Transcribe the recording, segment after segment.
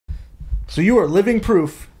So you are living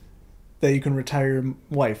proof that you can retire your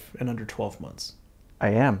wife in under 12 months.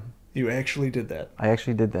 I am. You actually did that. I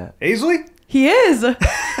actually did that. Aisley? He is. All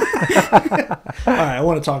right, I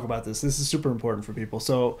want to talk about this. This is super important for people.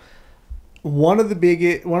 So one of the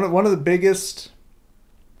biggest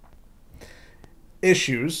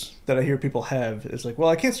issues that I hear people have is like, well,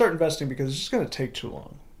 I can't start investing because it's just going to take too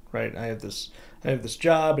long, right? I have this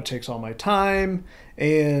job, it takes all my time,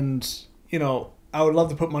 and I would love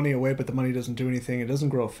to put money away, but the money doesn't do anything. It doesn't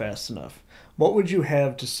grow fast enough. What would you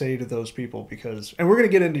have to say to those people? And we're going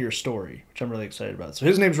to get into your story, which I'm really excited about. So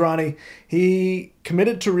his name's Ronnie. He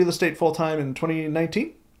committed to real estate full time in 2019.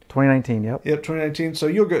 2019, yep. Yep, 2019. So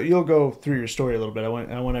you'll go through your story a little bit. I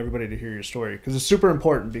want everybody to hear your story because it's super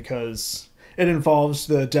important because it involves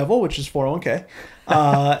the devil, which is 401k,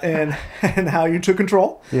 and how you took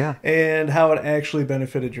control, yeah, and how it actually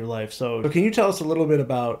benefited your life. So can you tell us a little bit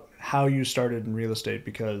about how you started in real estate?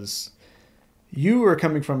 Because you were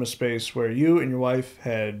coming from a space where you and your wife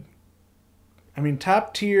had,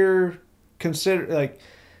 top tier, consider like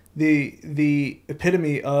the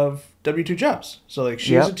epitome of W-2 jobs. So like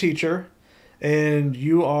she's a teacher. And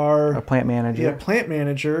you are a plant manager. Yeah, plant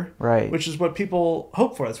manager. Right. Which is what people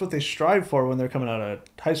hope for. That's what they strive for when they're coming out of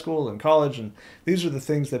high school and college. And these are the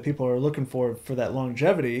things that people are looking for that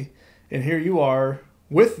longevity. And here you are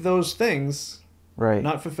with those things. Right.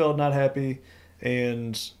 Not fulfilled, not happy.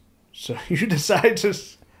 And so you decide to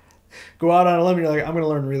go out on a limb. And you're like, I'm going to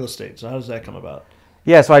learn real estate. So how does that come about?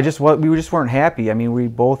 Yeah, so we just weren't happy. We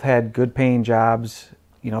both had good paying jobs.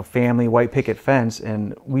 Family, white picket fence,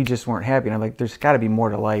 and we just weren't happy. And I'm like, there's got to be more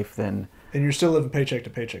to life than... And you're still living paycheck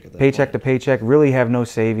to paycheck at that Paycheck point. to paycheck, really have no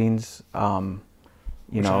savings. Which I'm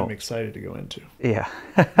excited to go into. Yeah.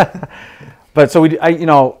 But so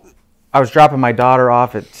I was dropping my daughter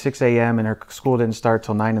off at 6 a.m. and her school didn't start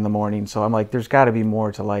till 9 in the morning. So I'm like, there's got to be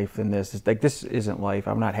more to life than this. It's like, this isn't life.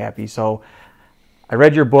 I'm not happy. So I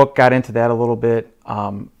read your book, got into that a little bit,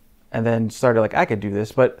 and then started like, I could do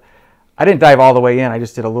this. But I didn't dive all the way in. I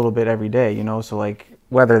just did a little bit every day, So like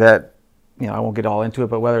whether that, I won't get all into it,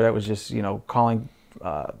 but whether that was just, calling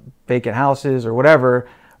vacant houses or whatever,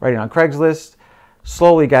 writing on Craigslist,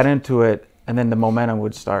 slowly got into it, and then the momentum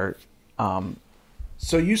would start.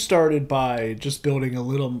 So you started by just building a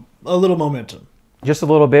little momentum. Just a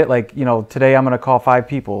little bit, like, today I'm going to call 5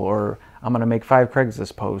 people, or I'm going to make 5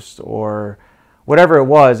 Craigslist posts, or whatever it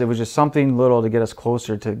was just something little to get us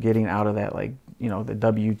closer to getting out of that, like, the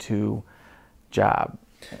W-2 job.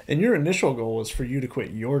 And your initial goal was for you to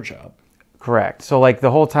quit your job. Correct. So like the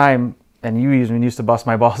whole time, and you even used to bust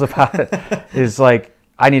my balls about it, is like,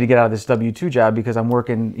 I need to get out of this W-2 job because I'm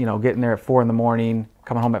working, getting there at 4 in the morning,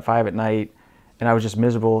 coming home at 5 at night, and I was just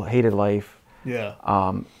miserable, hated life. Yeah.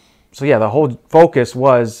 So yeah, the whole focus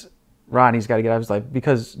was, Ronnie's got to get out of his life,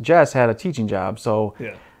 because Jess had a teaching job. So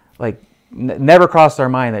yeah, like never crossed our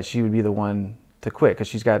mind that she would be the one to quit, because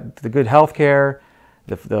she's got the good health care,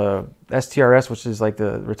 the STRS, which is like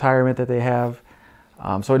the retirement that they have.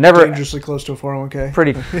 So it never... Dangerously close to a 401k.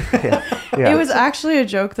 Pretty, yeah. It was actually a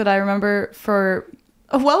joke that I remember for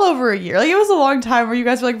well over a year. Like, it was a long time where you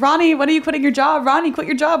guys were like, Ronnie, when are you quitting your job? Ronnie, quit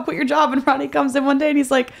your job, quit your job. And Ronnie comes in one day and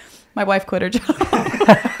he's like, my wife quit her job.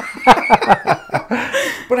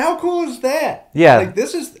 But how cool is that? Yeah. Like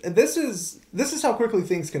this is how quickly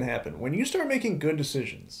things can happen. When you start making good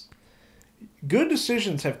decisions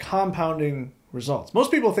have compounding results.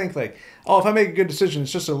 Most people think like, oh, if I make a good decision,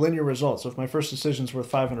 it's just a linear result. So if my first decision's worth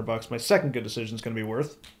 $500, my second good decision is going to be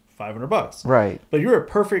worth $500. Right. But you're a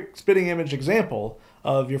perfect spitting image example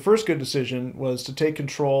of your first good decision was to take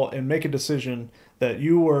control and make a decision that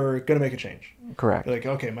you were going to make a change. Correct. You're like,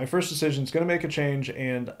 okay, my first decision is going to make a change,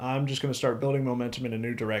 and I'm just going to start building momentum in a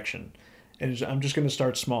new direction. And I'm just going to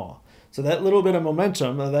start small. So that little bit of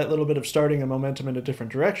momentum, that little bit of starting a momentum in a different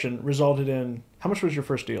direction resulted in, how much was your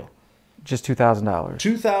first deal? Just $2,000.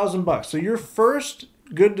 $2,000. So your first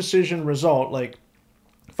good decision result, like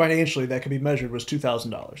financially that could be measured, was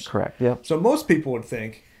 $2,000. Correct. Yep. So most people would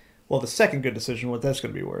think, well, the second good decision, what that's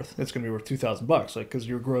going to be worth? It's going to be worth $2,000, like, because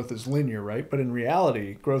your growth is linear, right? But in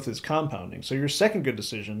reality, growth is compounding. So your second good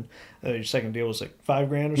decision, your second deal was like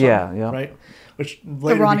 $5,000 or something, yeah, right? Which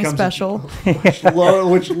later the Ronnie becomes special,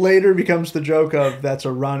 which later becomes the joke of that's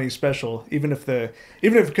a Ronnie special. Even if it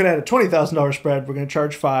could have had a $20,000 spread, we're going to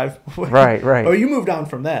charge $5,000. Right. Oh, you moved on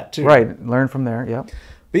from that too, right? Learn from there. Yep.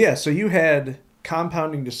 But yeah, so you had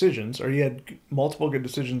compounding decisions, or you had multiple good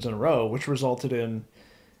decisions in a row, which resulted in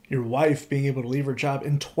your wife being able to leave her job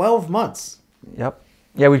in 12 months. Yep.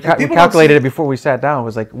 Yeah, we calculated it before we sat down. It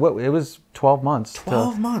was like, it was 12 months.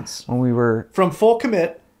 12 months. When we were... From full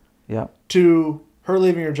commit Yep. to Her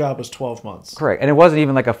leaving her job was 12 months. Correct. And it wasn't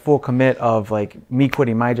even like a full commit of like me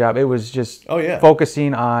quitting my job. It was just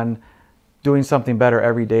focusing on doing something better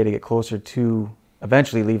every day to get closer to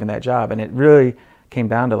eventually leaving that job. And it really came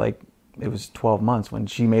down to like, it was 12 months when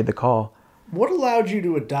she made the call. What allowed you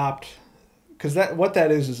to adopt, because what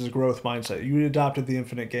that is a growth mindset. You adopted the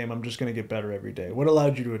infinite game. I'm just going to get better every day. What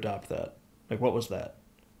allowed you to adopt that? Like, what was that?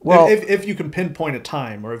 Well, if you can pinpoint a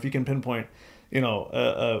time, or if you can pinpoint, you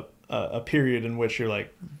know, a period in which you're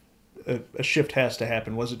like, a shift has to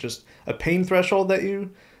happen. Was it just a pain threshold that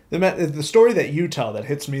the story that you tell that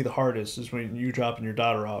hits me the hardest is when you dropping your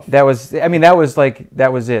daughter off. That was it. That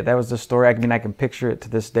was it. That was the story. I mean, I can picture it to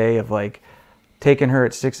this day of like taking her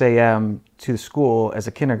at 6 a.m. to school as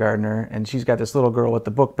a kindergartner, and she's got this little girl with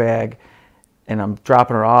the book bag, and I'm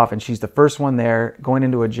dropping her off, and she's the first one there, going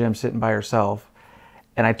into a gym, sitting by herself.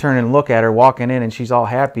 And I turn and look at her walking in, and she's all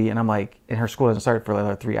happy, and I'm like, and her school doesn't start for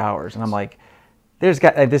another 3 hours, and I'm like,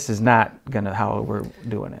 this is not gonna how we're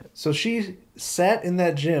doing it. So she sat in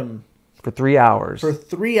that gym for 3 hours. For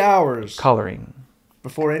 3 hours, coloring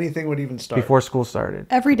before anything would even start. Before school started.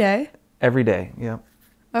 Every day. Every day. Yeah.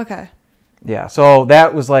 Okay. Yeah. So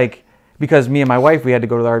that was like, because me and my wife, we had to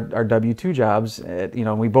go to our W-2 jobs. You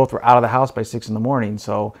know, we both were out of the house by 6 a.m.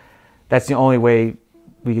 So that's the only way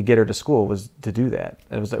we could get her to school was to do that.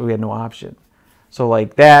 We had no option. So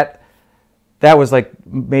like that was like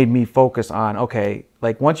made me focus on, okay,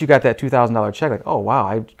 like once you got that $2,000 check, like, oh wow,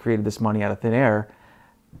 I created this money out of thin air,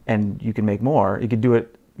 and you can make more. You could do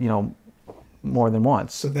it, you know, more than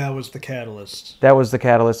once. So that was the catalyst. That was the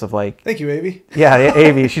catalyst of like. Thank you, Avi. Yeah,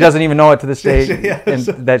 Avi. She doesn't even know it to this day, and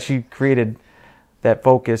that she created that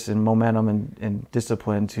focus and momentum and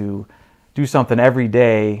discipline to do something every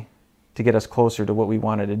day to get us closer to what we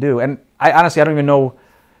wanted to do. And I honestly, I don't even know.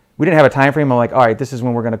 We didn't have a time frame. I'm like, all right, this is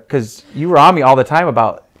when we're gonna. Because you were on me all the time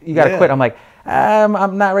about you got to quit. I'm like,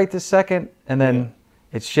 I'm not right this second, and then.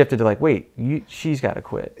 It's shifted to like, wait, she's got to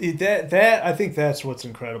quit. That I think that's what's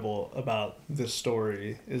incredible about this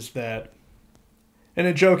story is that, in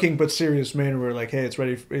a joking but serious manner, we're like, hey,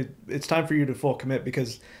 it's time for you to full commit,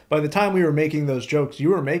 because by the time we were making those jokes, you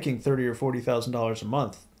were making $30,000 or $40,000 a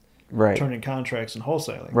month, right? Turning contracts and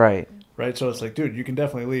wholesaling, right? So it's like, dude, you can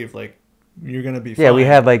definitely leave. Like, you're gonna be fine. Yeah, we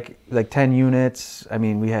had like 10 units. I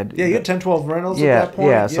mean, we had you had 10, 12 rentals at that point.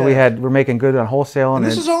 Yeah, so we're making good on wholesale, and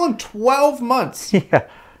this is all in 12 months. Yeah,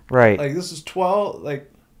 right. Like this is 12,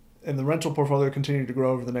 and the rental portfolio continued to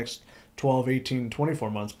grow over the next 12, 18, 24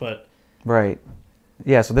 months. But right,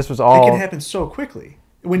 yeah. So this was all. It can happen so quickly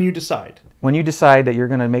when you decide. When you decide that you're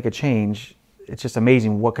going to make a change, it's just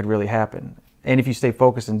amazing what could really happen, and if you stay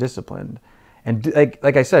focused and disciplined. And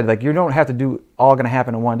like I said, like you don't have to do all going to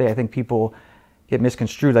happen in one day. I think people get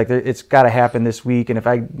misconstrued. Like it's got to happen this week. And if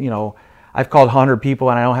I've called 100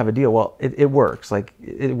 people and I don't have a deal, well, it works. Like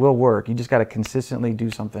it will work. You just got to consistently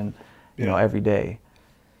do something, you know, every day.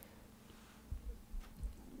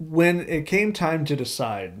 When it came time to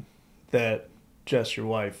decide that Jess, your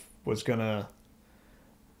wife, was gonna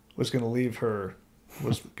leave her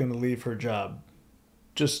job.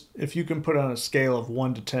 Just if you can put on a scale of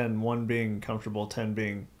 1 to 10, 1 being comfortable, 10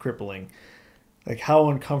 being crippling, like how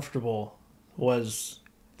uncomfortable was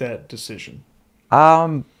that decision?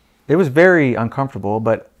 It was very uncomfortable,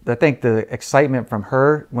 but I think the excitement from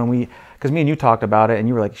her because me and you talked about it, and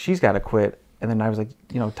you were like, she's got to quit, and then I was like,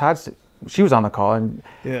 you know, she was on the call, and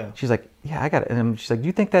she's like, yeah, I got it, and she's like, do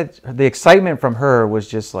you think that the excitement from her was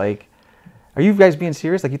just like, are you guys being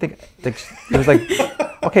serious? Like you think it was like.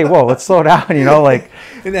 Okay, whoa, let's slow down, you know, like...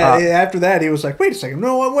 And after that, he was like, wait a second,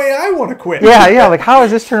 no way I want to quit. Yeah, like, how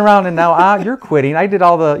is this turn around and now you're quitting? I did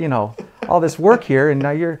all this work here, and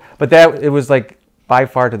now you're... But it was, like, by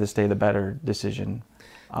far to this day, the better decision.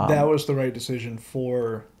 That was the right decision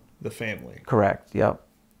for the family. Correct, yep.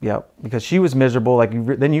 Because she was miserable.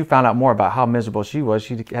 Like, then you found out more about how miserable she was.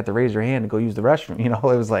 She had to raise her hand to go use the restroom, you know?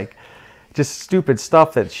 It was, like, just stupid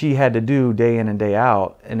stuff that she had to do day in and day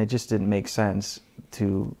out, and it just didn't make sense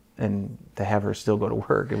to have her still go to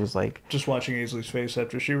work. It was like just watching Ainsley's face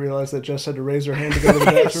after she realized that Jess had to raise her hand to go to the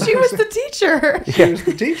bathroom. She was the teacher. She was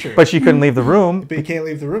the teacher, but she couldn't leave the room. But you can't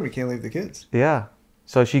leave the room. You can't leave the kids. Yeah,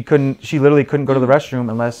 so she literally couldn't go to the restroom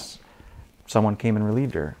unless someone came and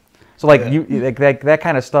relieved her. So like that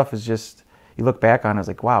kind of stuff is just, you look back on it, it's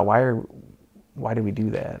like, wow, why did we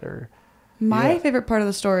do that? Or my favorite part of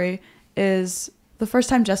the story is the first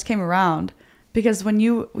time Jess came around. Because when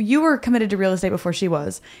you were committed to real estate before she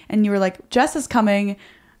was, and you were like, Jess is coming,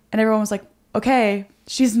 and everyone was like, okay,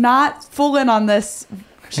 she's not full in on this.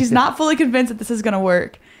 She's not fully convinced that this is going to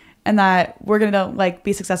work and that we're going to like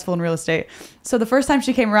be successful in real estate. So the first time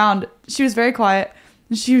she came around, she was very quiet.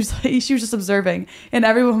 And she was just observing, and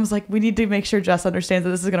everyone was like, "We need to make sure Jess understands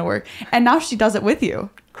that this is going to work." And now she does it with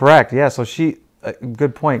you. Correct. Yeah. So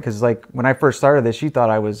good point. Because like when I first started this, she thought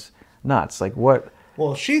I was nuts. Like what?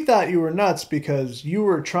 Well, she thought you were nuts because you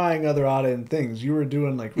were trying other odd-end things. You were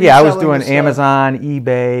doing like I was reselling doing the stuff. Amazon,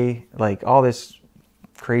 eBay, like all this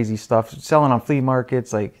crazy stuff, selling on flea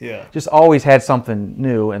markets. Like just always had something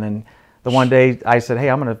new. And then the one day I said, "Hey,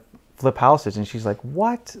 I'm gonna flip houses," and she's like,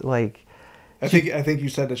 "What?" Like I think you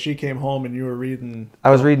said that she came home and you were reading. I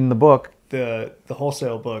was reading the book. The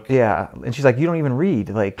wholesale book. Yeah, and she's like, "You don't even read,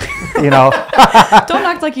 like, Don't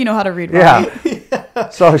act like you know how to read." Yeah.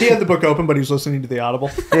 So he had the book open, but he was listening to the Audible.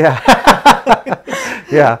 Yeah.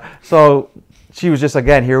 Yeah. So she was just,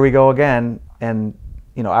 again, here we go again. And,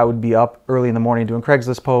 I would be up early in the morning doing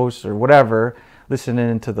Craigslist posts or whatever,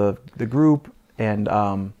 listening to the group. And,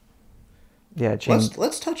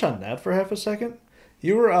 Let's touch on that for half a second.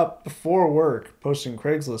 You were up before work posting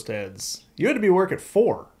Craigslist ads. You had to be at work at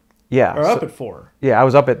 4. Yeah. Or up at 4. Yeah, I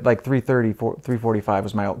was up at like 3:30, 3:45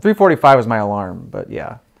 was 3:45 was my alarm, but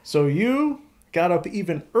yeah. So you got up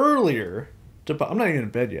even earlier to. I'm not even in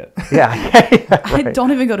bed yet. Yeah. Right. I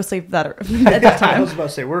don't even go to sleep at that time. I was about to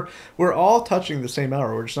say we're all touching the same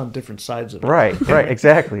hour. We're just on different sides of it. Right.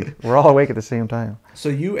 Exactly. We're all awake at the same time. So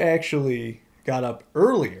you actually got up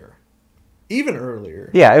earlier, even earlier.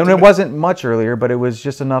 Yeah, and it wasn't much earlier, but it was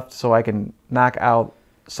just enough so I can knock out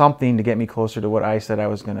something to get me closer to what I said I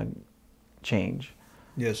was going to change.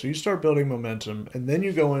 Yeah, so you start building momentum, and then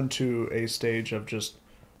you go into a stage of just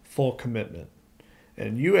full commitment.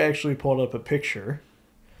 And you actually pulled up a picture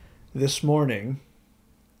this morning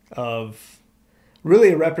of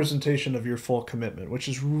really a representation of your full commitment, which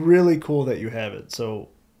is really cool that you have it. So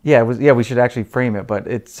yeah, we should actually frame it, but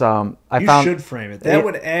it's you should frame it. That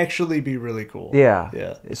would actually be really cool.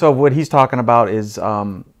 Yeah. So what he's talking about is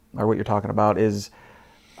or what you're talking about is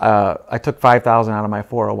I took $5,000 out of my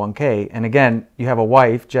 401k, and again, you have a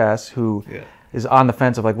wife, Jess, who is on the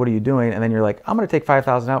fence of like, what are you doing? And then you're like, I'm going to take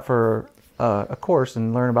 $5,000 out for a course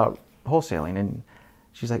and learn about wholesaling. And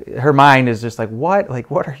she's like, her mind is just like, what? Like,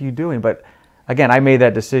 what are you doing? But again, I made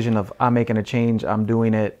that decision of I'm making a change. I'm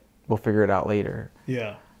doing it. We'll figure it out later.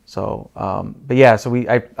 Yeah. So, but yeah, so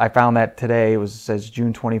I found that today. It says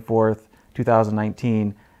June 24th,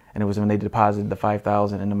 2019. And it was when they deposited the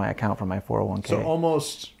 $5,000 into my account from my 401k. So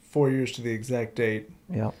almost 4 years to the exact date.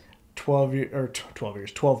 Yep.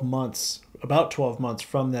 12 months, about 12 months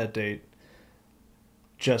from that date,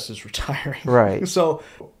 Jess is retiring. Right. So,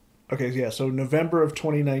 okay, yeah. So November of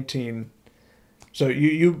 2019. So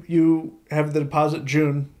you have the deposit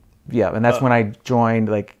June. Yeah, and that's when I joined,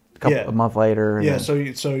 like a month later. Yeah. So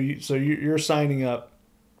you're signing up.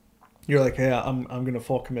 You're like, hey, I'm going to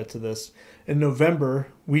full commit to this. In November,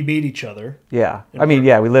 we meet each other. Yeah. I mean,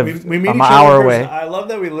 we live we meet an each hour other. away. I love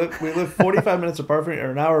that we live 45 minutes apart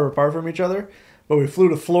or an hour apart from each other, but we flew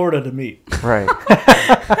to Florida to meet. Right.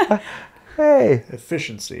 Hey.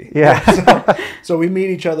 Efficiency. Yeah. So we meet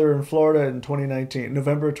each other in Florida in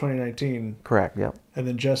November of 2019. Correct. Yep. And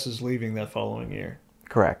then Jess is leaving that following year.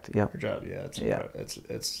 Correct. Yep. Her job. Yeah.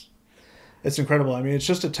 It's incredible. I mean, it's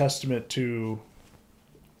just a testament to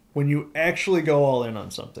when you actually go all in on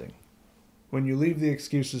something. When you leave the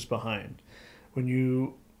excuses behind, when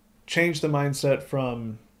you change the mindset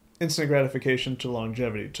from instant gratification to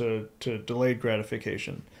longevity, to delayed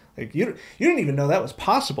gratification, like you didn't even know that was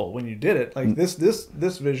possible when you did it. Like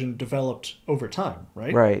this vision developed over time,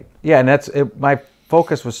 right? Right. Yeah, and that's it. My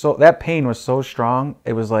focus was that pain was so strong.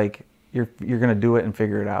 It was like you're gonna do it and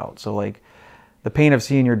figure it out. So like the pain of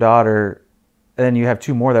seeing your daughter. And then you have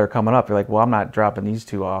 2 more that are coming up. You're like, well, I'm not dropping these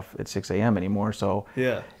 2 off at 6 a.m. anymore. So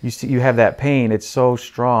yeah, you have that pain. It's so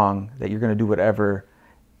strong that you're going to do whatever,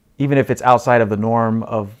 even if it's outside of the norm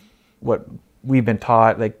of what we've been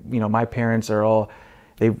taught. Like, my parents are all,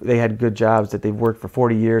 they had good jobs that they've worked for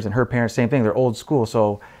 40 years, and her parents, same thing. They're old school.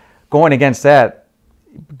 So going against that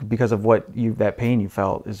because of that pain you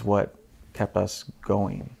felt is what kept us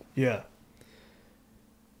going. Yeah.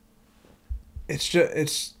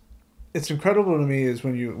 It's incredible to me is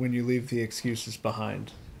when you leave the excuses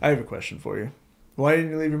behind. I have a question for you. Why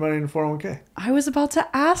didn't you leave your money in a 401k? I was about to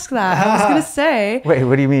ask that. I was going to say. Wait,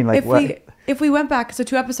 what do you mean? Like what? If we went back, so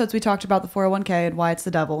 2 episodes we talked about the 401k and why it's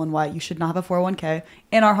the devil and why you should not have a 401k,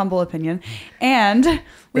 in our humble opinion. And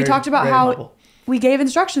we talked about how humble. We gave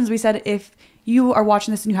instructions. We said if you are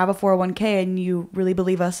watching this and you have a 401k and you really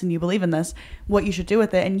believe us and you believe in this, what you should do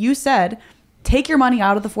with it. And you said, take your money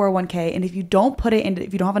out of the 401k, and if you don't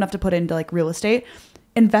have enough to put into like real estate,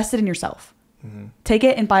 invest it in yourself. Mm-hmm. Take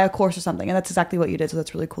it and buy a course or something. And that's exactly what you did. So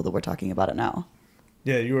that's really cool that we're talking about it now.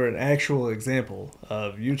 Yeah, you were an actual example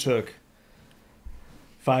of you took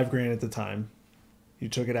 $5,000 at the time. You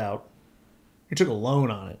took it out. You took a loan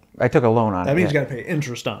on it. I took a loan on it. That means yeah. you got to pay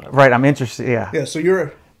interest on it. Right, I'm interested. Yeah. Yeah, so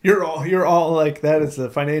you're all like, that is a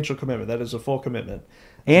financial commitment. That is a full commitment.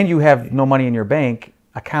 And you have no money in your bank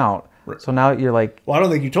account. Right. So now you're like, Well, I don't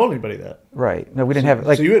think you told anybody that. right. No, we didn't have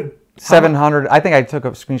like So you had 700. I think I took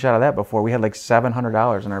a screenshot of that before. We had like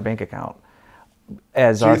 $700 in our bank account.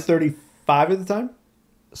 So you're 35 at the time?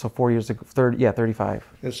 So 4 years ago, 35.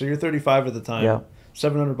 Yeah, so you're 35 at the time. Yeah.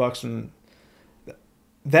 $700 and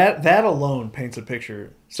that alone paints a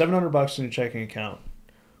picture. $700 in your checking account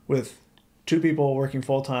with two people working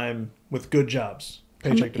full time with good jobs,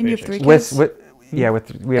 paycheck to And you have paycheck. three kids? We have And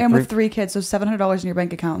three, with 3 kids, so $700 in your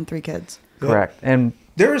bank account and 3 kids. correct. And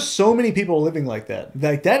There are so many people living like that.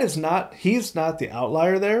 Like that is not. He's not the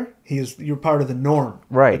outlier there. You're part of the norm.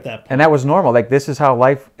 right. At that point. And that was normal. Like this is how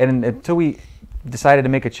life. And until we decided to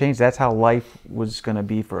make a change, that's how life was going to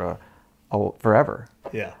be for forever.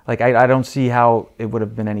 Yeah. Like I don't see how it would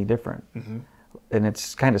have been any different. Mm-hmm. And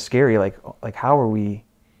it's kind of scary. Like how are we?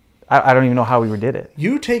 I don't even know how we did it.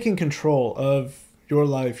 You taking control of your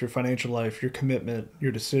life, your financial life, your commitment,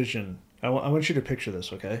 your decision. I want you to picture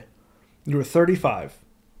this, okay? You were 35.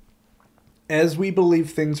 As we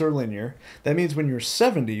believe things are linear, that means when you're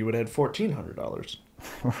 70, you would have had $1,400.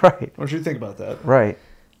 Right. I want you to think about that. Right.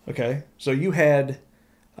 Okay, so you had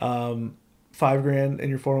 $5,000 in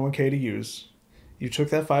your 401k to use. You took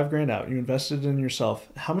that $5,000 out. You invested in yourself.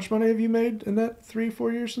 How much money have you made in that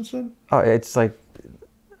 3-4 years since then? Oh, it's like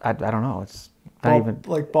I don't know. It's not even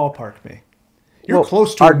like ballpark me. You're Well,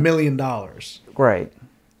 close to $1 million. right.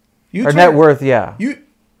 You Our took- net worth, yeah. You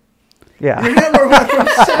Yeah. Your net worth went from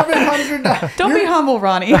 $700. Don't be humble,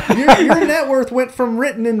 Ronnie. Your net worth went from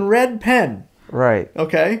written in red pen, Right.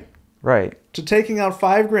 okay, Right. to taking out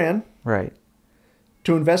 $5,000, Right.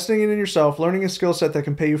 to investing it in yourself, learning a skill set that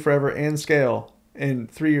can pay you forever and scale. And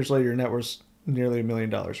 3 years later, your net worth's nearly $1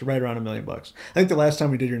 million, right around $1 million. I think the last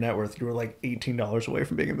time we did your net worth, you were like $18 away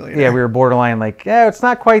from being a millionaire. Yeah, we were borderline like, yeah, it's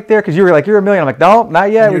not quite there because you were like, you're $1 million. I'm like, no,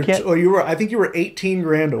 not yet. We can't. Well, you were. I think you were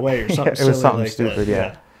 $18,000 away or something. It was silly something like stupid. that.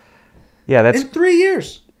 Yeah. Yeah, that's In 3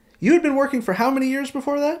 years, you had been working for how many years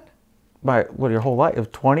before that? your whole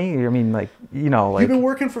life. 20? I mean, like, like. You've been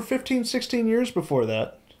working for 15, 16 years before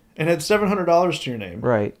that and had $700 to your name.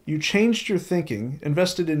 Right. You changed your thinking,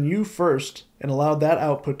 invested in you first, and allowed that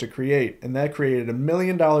output to create. And that created $1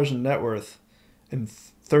 million in net worth in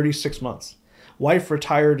 36 months. Wife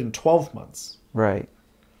retired in 12 months. Right.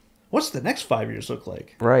 What's the next 5 years look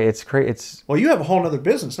like? Right. It's crazy. It's Well, you have a whole other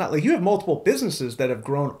business. Not like you have multiple businesses that have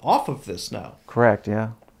grown off of this now. correct.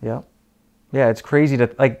 Yeah. Yeah. Yeah. It's crazy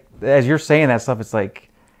to, like, as you're saying that stuff, it's like,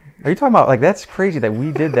 are you talking about, like, that's crazy that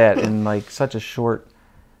we did that in, like, such a short,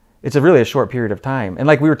 it's really a short period of time. And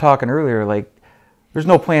like we were talking earlier, like, there's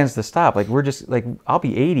no plans to stop. Like, we're just, like, I'll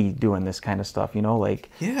be 80 doing this kind of stuff, like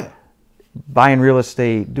Yeah. buying real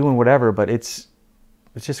estate, doing whatever. But it's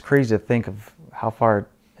just crazy to think of how far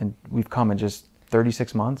and we've come in just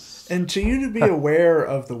 36 months. And to you to be aware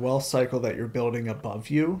of the wealth cycle that you're building above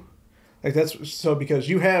you, like that's so because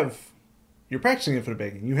you're practicing infinite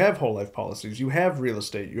banking, you have whole life policies, you have real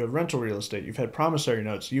estate, you have rental real estate, you've had promissory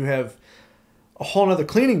notes, you have a whole other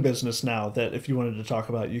cleaning business now that if you wanted to talk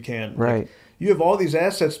about, you can. Right. Like, you have all these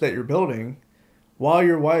assets that you're building while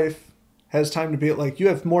your wife has time to be like, you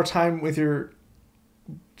have more time with your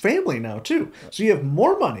family now too. So you have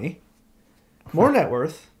more money, more net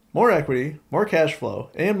worth, more equity, more cash flow,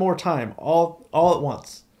 and more time all at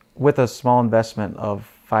once. With a small investment of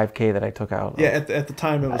 $5,000 that I took out. Yeah, at the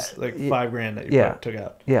time it was like $5,000 that you took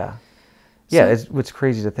out. Yeah. Yeah. So- It's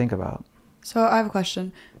crazy to think about. So I have a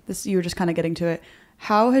question. You were just kind of getting to it.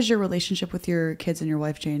 How has your relationship with your kids and your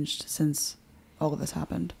wife changed since all of this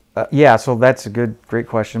happened? Yeah, so that's a great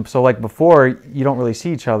question. So like before, you don't really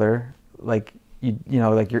see each other. Like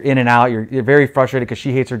like you're in and out. You're very frustrated because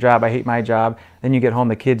she hates her job. I hate my job. Then you get home,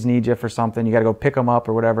 the kids need you for something. You got to go pick them up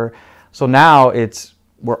or whatever. So now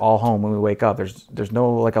we're all home when we wake up. There's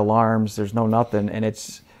no like alarms. There's no nothing, and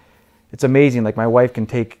it's amazing. Like my wife can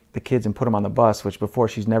take the kids and put them on the bus, which before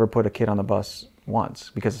she's never put a kid on the bus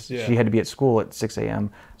once because she had to be at school at 6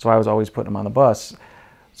 a.m. So I was always putting them on the bus.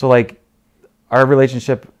 So like our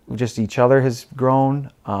relationship with just each other has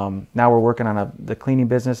grown. Now we're working on the cleaning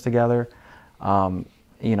business together. And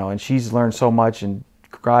she's learned so much and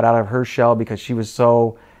got out of her shell because she was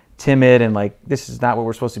so timid and like, this is not what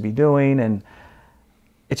we're supposed to be doing. And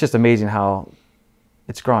it's just amazing how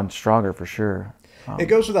it's grown stronger for sure. It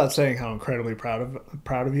goes without saying how incredibly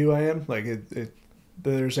proud of you I am. Like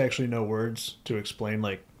there's actually no words to explain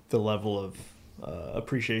like the level of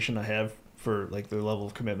appreciation I have for like the level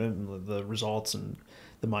of commitment and the results and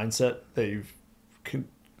the mindset that you've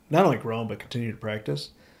not only grown but continue to practice.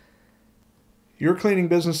 Your cleaning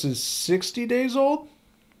business is 60 days old?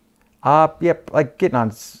 Yep, like getting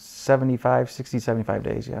on 75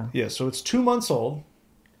 days, yeah. Yeah, so it's 2 months old.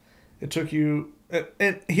 It took you,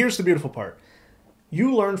 and here's the beautiful part.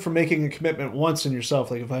 You learn from making a commitment once in yourself.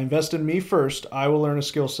 Like, if I invest in me first, I will learn a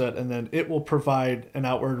skill set, and then it will provide an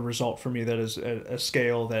outward result for me that is a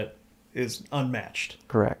scale that is unmatched.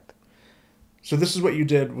 Correct. So this is what you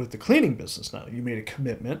did with the cleaning business now. You made a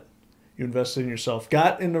commitment. You invested in yourself.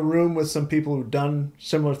 Got in a room with some people who've done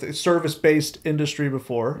similar service-based industry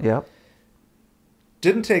before. Yep.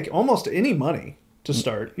 Didn't take almost any money to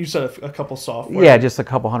start. You said a couple software. Yeah, just a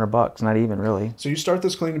couple $100, not even really. So you start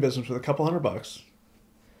this cleaning business with a couple $100.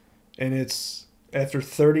 And it's after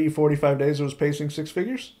 30, 45 days, it was pacing 6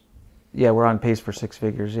 figures? Yeah, we're on pace for 6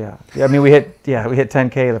 figures, yeah. I mean, we hit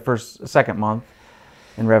 10K the second month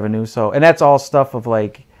in revenue. So, and that's all stuff of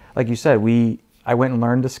like you said, I went and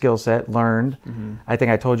learned the skill set, Mm-hmm. I think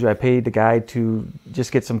I told you I paid the guy to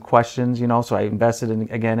just get some questions, so I invested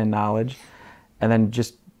in knowledge, and then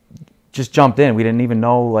just jumped in. We didn't even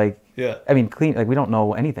know, Yeah. I mean, we don't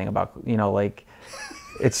know anything about,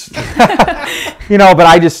 it's, but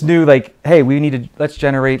I just knew hey, let's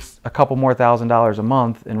generate a couple more $1,000s a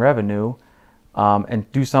month in revenue,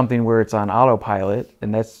 and do something where it's on autopilot.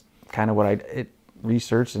 And that's kind of what I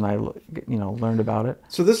researched, and I, learned about it.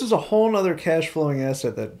 So this is a whole other cash flowing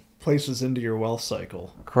asset that places into your wealth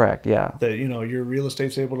cycle. Correct. Yeah. That, your real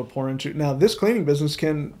estate's able to pour into. Now, this cleaning business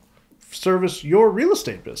can service your real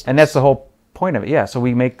estate business. And that's the whole point of it. Yeah. So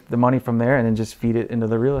we make the money from there and then just feed it into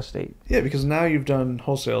the real estate. Yeah, because now you've done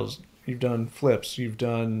wholesales, you've done flips, you've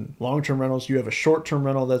done long-term rentals, you have a short-term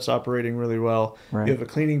rental that's operating really well. Right. You have a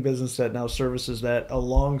cleaning business that now services that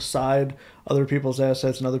alongside other people's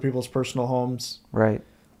assets and other people's personal homes. Right.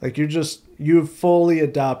 Like, you've fully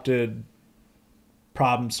adopted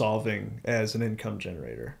problem solving as an income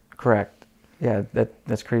generator. Correct. Yeah,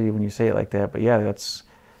 that's crazy when you say it like that, but yeah,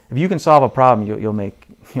 if you can solve a problem, you'll make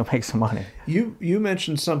some money. You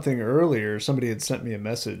mentioned something earlier. Somebody had sent me a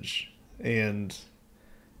message, and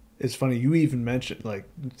it's funny. You even mentioned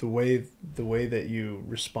the way that you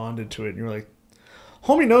responded to it, and you're like,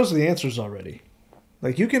 "Homie knows the answers already."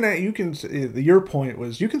 Like, you can. Your point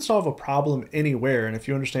was you can solve a problem anywhere, and if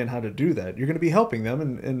you understand how to do that, you're going to be helping them,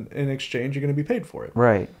 and in exchange, you're going to be paid for it.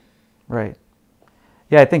 Right.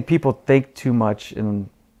 Yeah, I think people think too much, and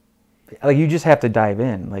you just have to dive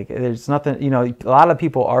in. There's nothing. A lot of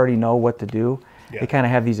people already know what to do. Yeah. They kind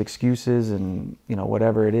of have these excuses, and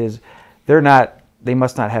whatever it is, they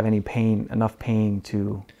must not have any enough pain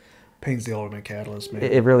to. Pain's the ultimate catalyst, man.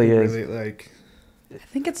 It really is. I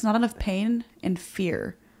think it's not enough pain and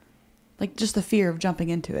fear. Just the fear of jumping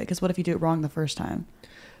into it. Because what if you do it wrong the first time?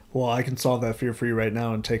 Well, I can solve that fear for you right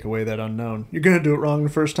now and take away that unknown. You're going to do it wrong the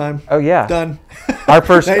first time? Oh, yeah. Done. Our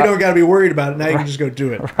first. Now you don't got to be worried about it. Now you can just go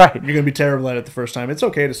do it. Right. You're going to be terrible at it the first time. It's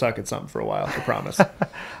okay to suck at something for a while, I promise.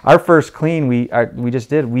 Our first clean we just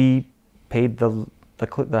did, we paid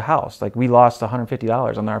the house. We lost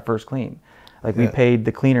 $150 on our first clean. We paid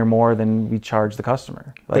the cleaner more than we charged the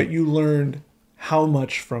customer. But you learned how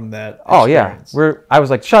much from that experience? Oh, yeah. I was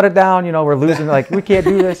like, shut it down. We're losing. We can't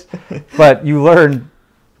do this. But you learn.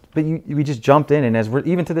 But we just jumped in, and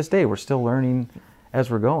even to this day, we're still learning as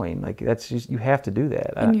we're going. That's just, you have to do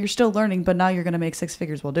that. And you're still learning, but now you're going to make 6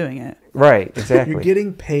 figures while doing it. Right, exactly. You're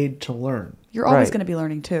getting paid to learn. You're always going to be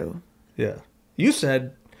learning too. Yeah. You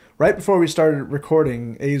said right before we started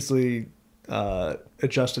recording, Aisley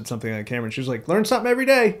adjusted something on camera, and she was like, "Learn something every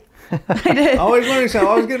day." I did. Always learning something.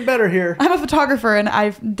 Always getting better here. I'm a photographer, and I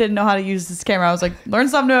didn't know how to use this camera. I was like, learn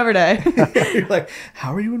something new every day. You're like,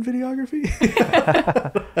 how are you in videography?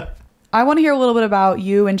 I want to hear a little bit about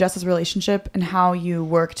you and Jess's relationship and how you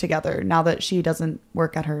work together now that she doesn't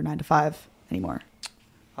work at her 9 to 5 anymore.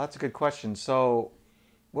 That's a good question. So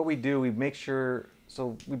what we do, we make sure,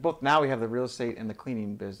 so we both, now we have the real estate and the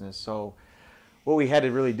cleaning business. So what we had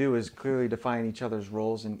to really do is clearly define each other's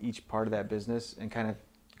roles in each part of that business and kind of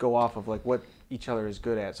go off of what each other is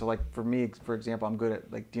good at. So for me, for example, I'm good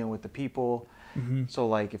at dealing with the people. Mm-hmm.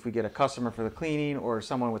 So if we get a customer for the cleaning or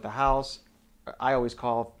someone with the house, I always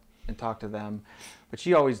call and talk to them. But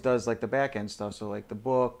she always does the back end stuff. So the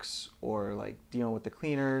books or dealing with the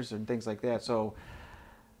cleaners and things like that. So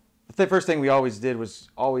the first thing we always did was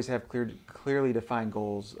always have clearly defined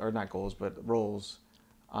goals, or not goals, but roles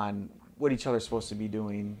on what each other's supposed to be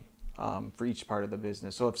doing for each part of the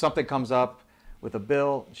business. So if something comes up with a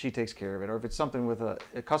bill, she takes care of it. Or if it's something with a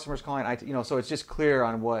customer's calling, so it's just clear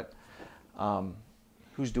on what,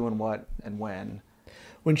 who's doing what and when.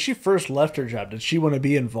 When she first left her job, did she want to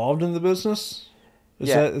be involved in the business?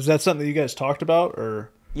 Yeah. Is that something that you guys talked about, or?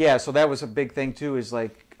 Yeah, so that was a big thing too, is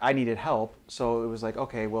like I needed help. So it was like,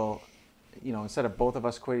 okay, well, instead of both of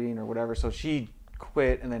us quitting or whatever, so she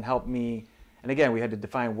quit and then helped me. And again, we had to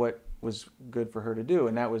define what was good for her to do.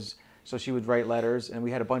 And that was, so she would write letters, and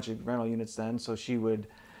we had a bunch of rental units then. So she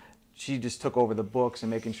just took over the books and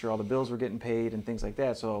making sure all the bills were getting paid and things like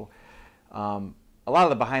that. So a lot of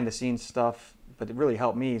the behind the scenes stuff, but it really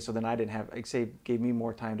helped me. So then I didn't have, like say, gave me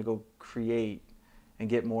more time to go create and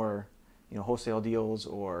get more, wholesale deals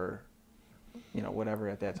or, whatever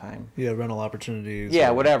at that time. Yeah, rental opportunities. Yeah,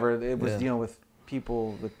 whatever. It was Yeah. dealing with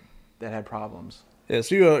people that had problems. Yeah,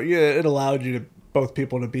 so it allowed you to both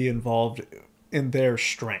people to be involved in their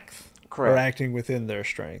strength. Correct. Or acting within their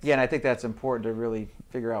strength. Yeah, and I think that's important to really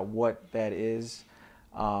figure out what that is.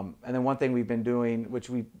 And then one thing we've been doing, which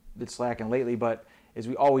we've been slacking lately, but is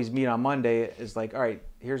we always meet on Monday, is like, all right,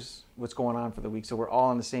 here's what's going on for the week. So we're all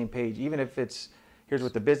on the same page, even if it's, here's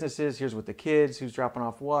what the business is, here's what the kids, who's dropping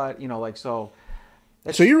off what, so.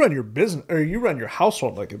 So you run your business, or you run your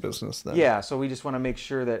household like a business then? Yeah, so we just want to make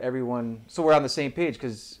sure that so we're on the same page,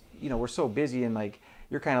 because, we're so busy, and like,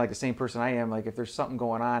 you're kind of like the same person I am. Like if there's something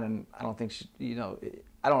going on and I don't think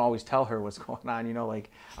I don't always tell her what's going on,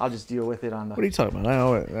 like I'll just deal with it on the. What are you talking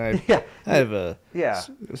about? Yeah. I have a Yeah.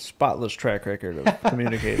 spotless track record of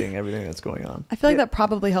communicating everything that's going on. I feel like that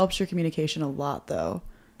probably helps your communication a lot, though.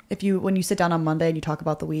 When you sit down on Monday and you talk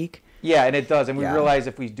about the week. Yeah, and it does. And we Yeah. realize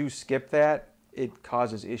if we do skip that, it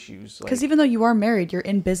causes issues. Because even though you are married, you're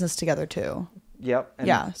in business together too. Yep. And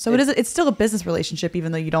Yeah. So it's still a business relationship,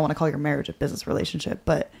 even though you don't want to call your marriage a business relationship,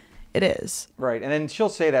 but it is. Right. And then she'll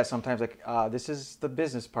say that sometimes, like, this is the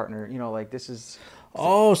business partner, like this is.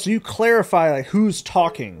 Oh, so you clarify like who's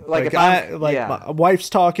talking? Like if yeah. my wife's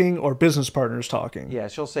talking or business partner's talking? Yeah,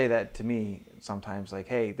 she'll say that to me sometimes, like,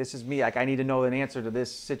 hey, this is me. Like, I need to know an answer to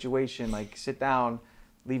this situation. Like, sit down,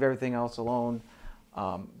 leave everything else alone.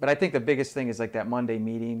 But I think the biggest thing is like that Monday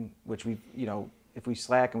meeting, which we, if we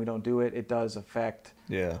slack and we don't do it, it does affect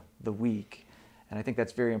the week. And I think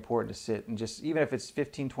that's very important to sit and just, even if it's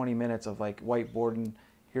 15, 20 minutes of like whiteboarding,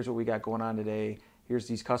 here's what we got going on today. Here's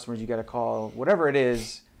these customers you got to call, whatever it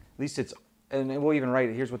is, at least it's, and we'll even write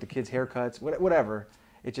it, here's what the kids' haircuts, whatever.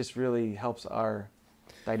 It just really helps our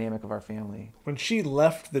dynamic of our family. When she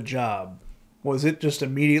left the job, was it just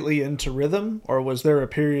immediately into rhythm, or was there a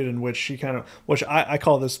period in which she kind of, which I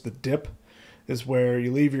call this the dip, is where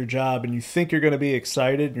you leave your job and you think you're going to be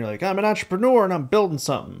excited and you're like, I'm an entrepreneur and I'm building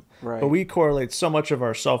something. Right. But we correlate so much of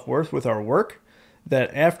our self-worth with our work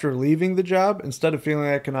that after leaving the job, instead of feeling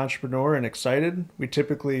like an entrepreneur and excited, we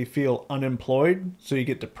typically feel unemployed, so you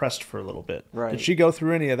get depressed for a little bit. Right. Did she go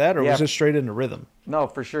through any of that, or Yeah. was it straight into rhythm? No,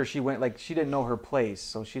 for sure. She went, like, she didn't know her place,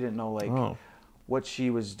 so she didn't know, like, what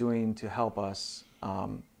she was doing to help us.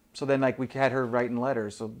 So then, like, we had her writing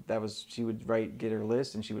letters. So that was, she would get her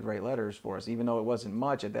list, and she would write letters for us, even though it wasn't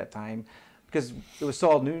much at that time, because it was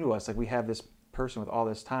so all new to us. Like, we have this person with all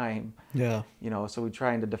this time. Yeah. So we're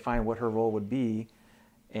trying to define what her role would be.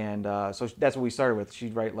 And so that's what we started with.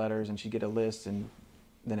 She'd write letters, and she'd get a list, and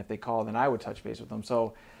then if they called, then I would touch base with them.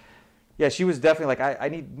 So, yeah, she was definitely like, I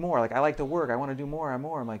need more. Like, I like to work. I want to do more and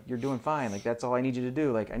more. I'm like, you're doing fine. Like, that's all I need you to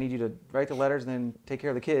do. Like, I need you to write the letters and then take care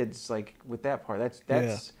of the kids. Like, with that part,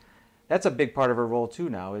 that's a big part of her role too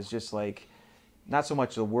now, is just like, not so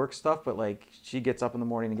much the work stuff, but like she gets up in the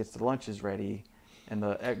morning and gets the lunches ready and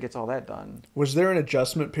gets all that done. Was there an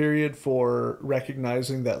adjustment period for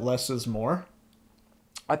recognizing that less is more?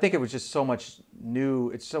 I think it was just so much new.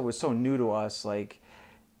 It was so new to us. Like,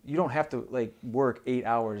 you don't have to like work 8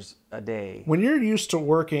 hours a day. When you're used to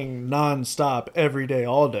working nonstop every day,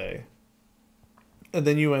 all day, and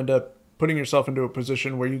then you end up putting yourself into a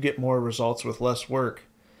position where you get more results with less work,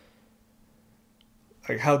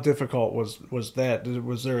 like how difficult was that?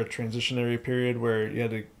 Was there a transitionary period where you had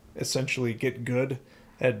to essentially get good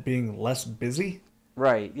at being less busy?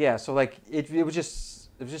 Right. Yeah. So like it was just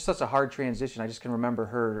such a hard transition. I just can remember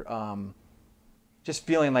her just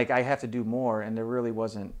feeling like I have to do more, and there really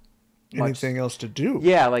wasn't much. Anything else to do.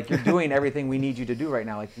 Yeah, like you're doing everything we need you to do right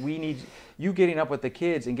now. Like, we need you getting up with the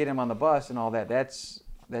kids and getting them on the bus and all that.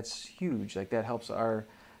 That's huge. Like, that helps our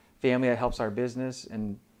family, that helps our business,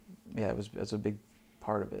 and yeah, that's a big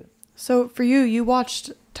part of it. So for you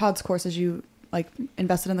watched Todd's courses, you like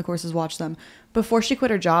invested in the courses, watched them. Before she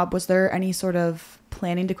quit her job, was there any sort of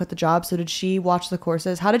planning to quit the job? So did she watch the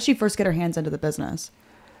courses? How did she first get her hands into the business?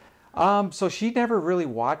 So she never really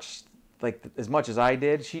watched like as much as I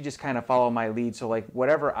did. She just kind of followed my lead. So like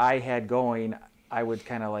whatever I had going, I would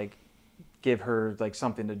kind of like give her like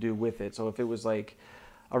something to do with it. So if it was like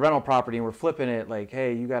a rental property and we're flipping it, like,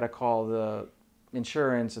 hey, you got to call the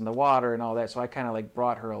insurance and the water and all that. So I kind of like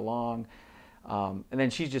brought her along. And then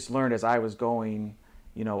she just learned as I was going,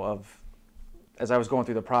 as I was going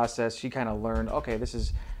through the process, she kind of learned, okay, this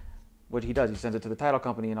is what he does. He sends it to the title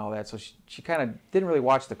company and all that. So she kind of didn't really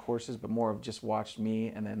watch the courses, but more of just watched me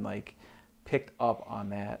and then like picked up on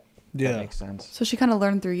that. Yeah. That makes sense. So she kind of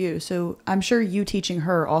learned through you. So I'm sure you teaching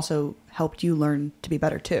her also helped you learn to be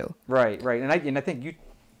better too. Right. And I think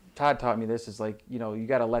Todd taught me this is like, you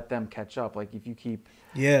got to let them catch up. Like if you keep.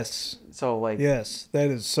 Yes. So like. Yes, that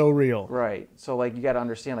is so real. Right. So like you got to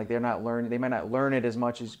understand like they're not learning. They might not learn it as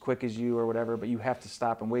much as quick as you or whatever, but you have to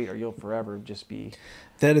stop and wait or you'll forever just be.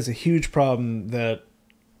 That is a huge problem that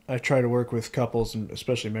I try to work with couples, and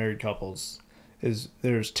especially married couples, is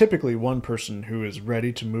there's typically one person who is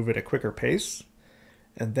ready to move at a quicker pace,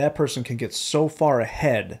 and that person can get so far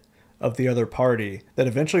ahead of the other party that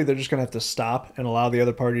eventually they're just going to have to stop and allow the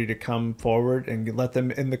other party to come forward and let them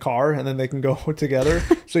in the car, and then they can go together.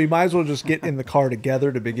 So you might as well just get in the car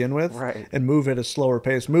together to begin with, right, and move at a slower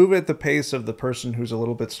pace. Move at the pace of the person who's a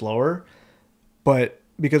little bit slower, but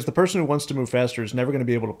because the person who wants to move faster is never going to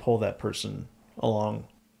be able to pull that person along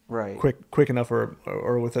right, quick enough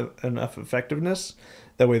or with enough effectiveness.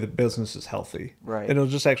 That way the business is healthy. Right. And it'll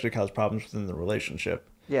just actually cause problems within the relationship.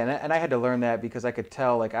 Yeah, and I had to learn that because I could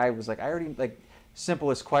tell, like, I already, like,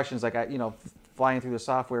 simplest questions, like, flying through the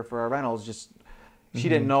software for our rentals, just, she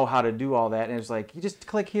didn't know how to do all that, and it was like, you just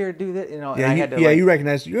click here, do that, and Yeah, I had to, you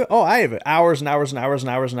recognize, I have hours and hours and hours and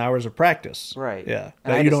hours and hours of practice. Right. Yeah,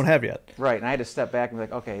 And that you don't have yet. Right, and I had to step back and be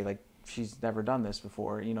like, okay, like, she's never done this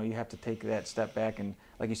before, you have to take that step back and,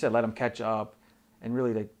 like you said, let them catch up, and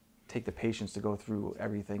really, like, take the patience to go through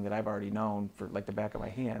everything that I've already known for like the back of my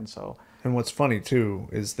hand. So, and what's funny too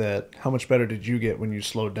is that how much better did you get when you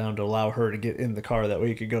slowed down to allow her to get in the car? That way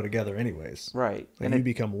you could go together anyways. Right. Like, and you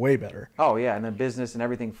become way better. Oh yeah, and then business and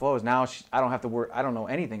everything flows. Now I don't have to work. I don't know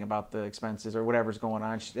anything about the expenses or whatever's going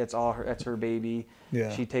on. That's all her. That's her baby. Yeah.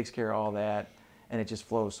 She takes care of all that, and it just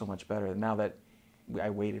flows so much better. Now that I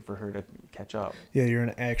waited for her to catch up. Yeah, you're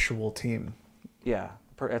an actual team. Yeah,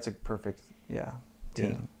 that's a perfect team.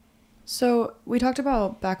 Yeah. So we talked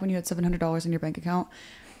about back when you had $700 in your bank account.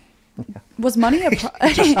 Was money just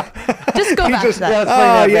go back to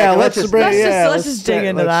that. Let's just dig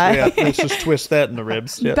into that. Yeah, let's just twist that in the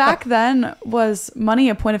ribs. Yeah. Back then, was money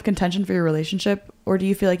a point of contention for your relationship, or do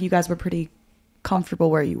you feel like you guys were pretty comfortable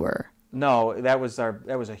where you were? No, that was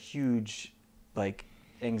a huge, like,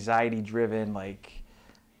 anxiety-driven, like,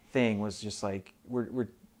 thing. Was just like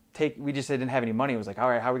we just didn't have any money. It was like, all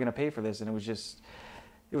right, how are we gonna pay for this? And it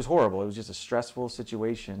was horrible. It was just a stressful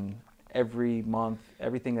situation every month.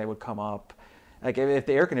 Everything that would come up, like if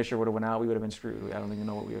the air conditioner would have went out, we would have been screwed. I don't even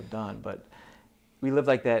know what we would have done. But we lived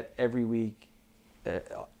like that every week,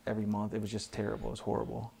 every month. It was just terrible. It was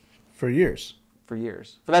horrible. For years.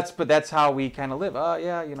 But that's how we kind of live.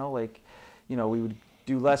 We would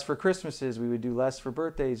do less for Christmases. We would do less for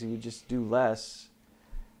birthdays. We would just do less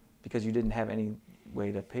because you didn't have any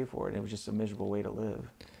way to pay for it. It was just a miserable way to live.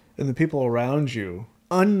 And the people around you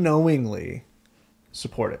unknowingly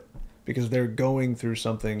support it because they're going through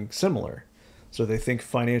something similar. So they think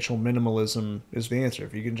financial minimalism is the answer.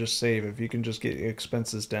 If you can just save, if you can just get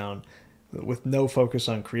expenses down with no focus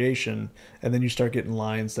on creation, and then you start getting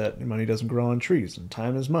lines that money doesn't grow on trees and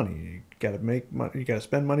time is money. You got to make money. You got to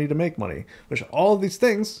spend money to make money, which all of these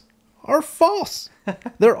things are false.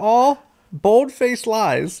 They're all bold-faced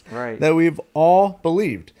lies that we've all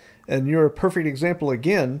believed. And you're a perfect example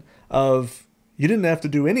again of you didn't have to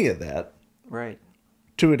do any of that, right?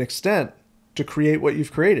 To an extent, to create what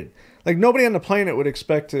you've created. Like nobody on the planet would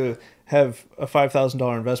expect to have a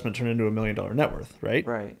 $5,000 investment turn into $1 million net worth, right?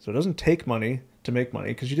 Right. So it doesn't take money to make money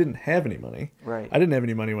because you didn't have any money. Right. I didn't have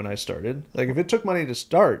any money when I started. Like if it took money to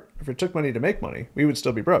start, if it took money to make money, we would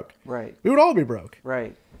still be broke. Right. We would all be broke.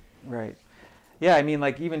 Right. Yeah, I mean,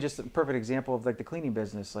 like even just a perfect example of like the cleaning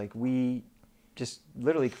business. Like we just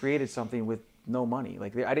literally created something with no money.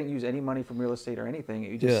 Like I didn't use any money from real estate or anything.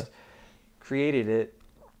 You just created it.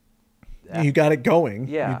 You got it going.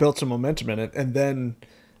 Yeah. You built some momentum in it and then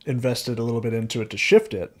invested a little bit into it to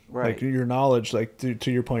shift it. Right. Like your knowledge, like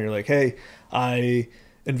to your point, you're like, hey, I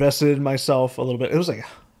invested in myself a little bit. It was like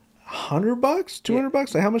 $100,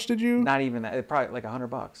 $200. Like how much did you? Not even that. Probably like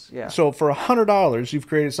 $100. Yeah. So for $100, you've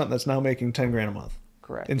created something that's now making $10,000 a month.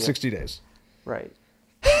 Correct. In 60 days. Right.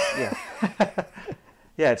 Yeah.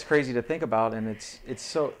 Yeah, it's crazy to think about, and it's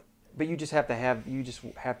so. But you just have to have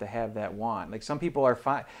that want. Like some people are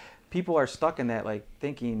fine. People are stuck in that, like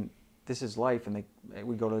thinking this is life, and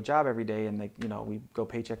we go to a job every day, and we go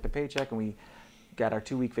paycheck to paycheck, and we got our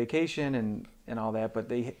 2-week vacation and all that.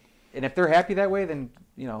 But if they're happy that way, then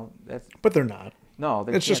that's. But they're not. No,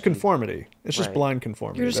 they It's just can't be. conformity. It's just Right. blind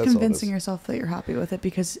conformity. You're just That's all it convincing is. yourself that you're happy with it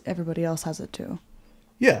because everybody else has it too.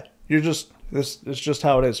 Yeah, you're just this. It's just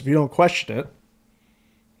how it is. If you don't question it,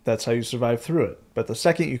 that's how you survive through it. But the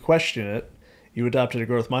second you question it, you adopted a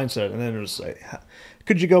growth mindset, and then it was like,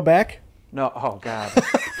 could you go back? No, oh God.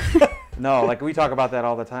 No, like we talk about that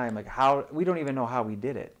all the time. Like how we don't even know how we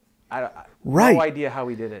did it. Right. No idea how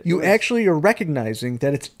we did it. You It was- actually are recognizing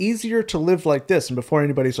that it's easier to live like this. And before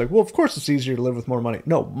anybody's like, well, of course it's easier to live with more money.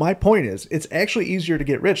 No, my point is, it's actually easier to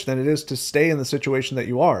get rich than it is to stay in the situation that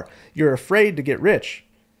you are. You're afraid to get rich.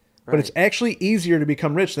 But it's Right. actually easier to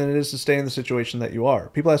become rich than it is to stay in the situation that you are.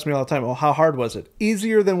 People ask me all the time, well, how hard was it?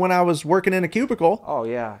 Easier than when I was working in a cubicle Oh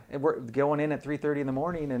yeah, and we're going in at 3:30 in the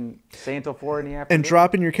morning and staying until 4 in the afternoon. and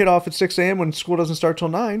dropping your kid off at 6 a.m. when school doesn't start till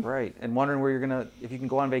 9. Right, and wondering where you're gonna if you can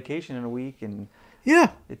go on vacation in a week and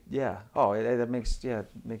Yeah. yeah. Oh, that makes it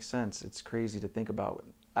makes sense. It's crazy to think about.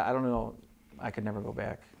 I don't know. I could never go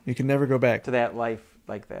back You can never go back. to that life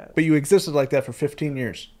like that. But you existed like that for 15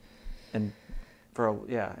 years. And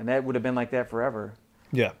and that would have been like that forever.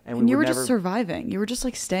 Yeah. And you would were never, just surviving. You were just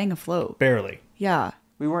like staying afloat. Barely. Yeah.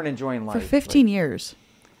 we weren't enjoying life For 15 years.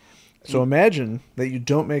 So imagine that you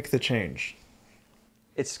don't make the change.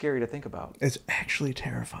 It's scary to think about. It's actually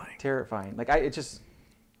terrifying. Terrifying. Like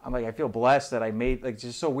I'm like I feel blessed that I made like it's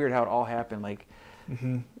just so weird how it all happened. Like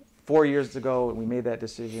 4 years ago we made that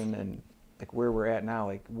decision and like where we're at now.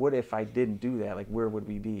 Like what if I didn't do that? Like where would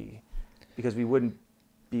we be? Because we wouldn't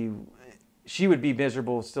be. She would be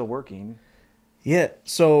miserable still working. Yeah.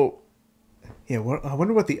 So, yeah, I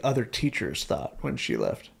wonder what the other teachers thought when she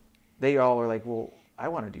left. They all are like, well, I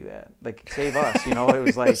want to do that. Like save us. You know, it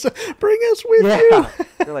was like. Bring us with you. Yeah.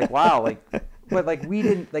 They're like, wow, like, but like we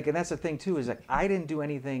didn't like, and that's the thing too is like I didn't do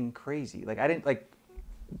anything crazy. Like I didn't like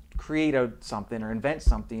create something or invent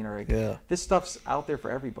something or like Yeah. this stuff's out there for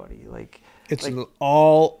everybody. Like It's like,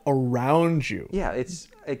 all around you. yeah, it's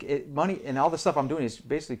like money and all the stuff I'm doing is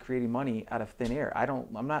basically creating money out of thin air.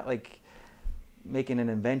 I'm not like making an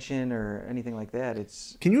invention or anything like that.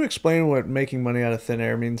 It's Can you explain what making money out of thin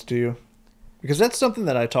air means to you? Because that's something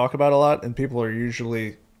that I talk about a lot, and people are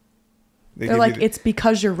usually They're give like, you the- it's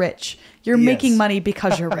because you're rich. You're Yes. making money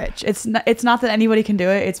because you're rich. It's not that anybody can do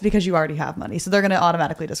it. It's because you already have money. So they're going to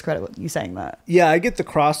automatically discredit you saying that. Yeah, I get the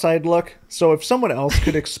cross-eyed look. So if someone else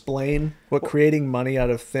could explain what creating money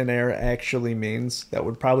out of thin air actually means, that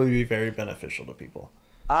would probably be very beneficial to people.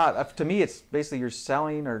 to me, it's basically you're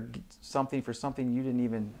selling or something for something you didn't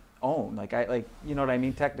even own. Like you know what I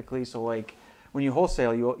mean technically. So like when you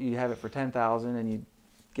wholesale, you have it for 10,000 and you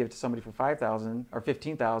give it to somebody for 5,000 or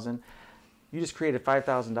 15,000. You just created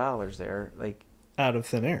 $5,000 there, like Out of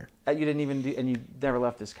thin air. that you didn't even do, and you never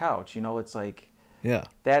left this couch. You know, it's like Yeah.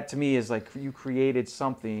 that to me is like you created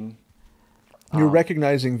something. You're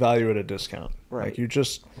recognizing value at a discount. Right. Like you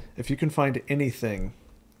just, if you can find anything,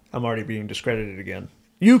 I'm already being discredited again.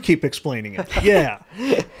 You keep explaining it. Yeah.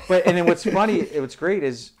 But and then what's funny, what's great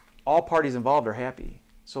is all parties involved are happy.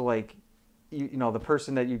 So like, you know, the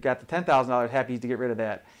person that you got the $10,000 happy to get rid of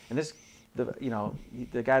that, and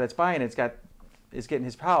the guy that's buying it's is getting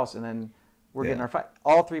his house, and then we're getting Yeah.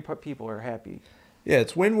 all three people are happy. Yeah,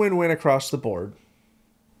 it's win-win-win across the board.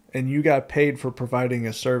 And you got paid for providing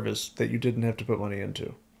a service that you didn't have to put money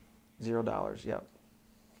into. $0, yep.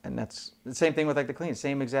 And that's the same thing with like the clean,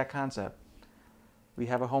 same exact concept. We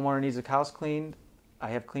have a homeowner needs a house cleaned. I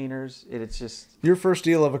have cleaners. It's just Your first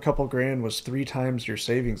deal of a couple grand was 3 times your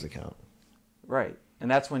savings account. right, and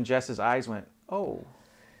that's when Jess's eyes went, oh,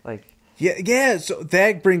 like. Yeah. So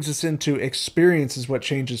that brings us into experience is what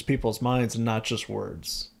changes people's minds and not just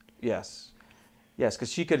words. Yes,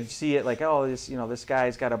 because she could see it like, oh, this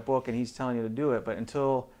guy's got a book and he's telling you to do it, but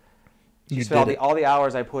until You spent did it. all the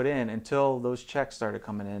hours I put in, until those checks started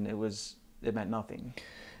coming in, it meant nothing.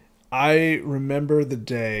 I remember the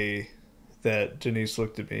day that Denise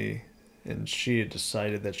looked at me and she had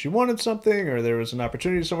decided that she wanted something or there was an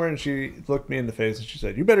opportunity somewhere, and she looked me in the face and she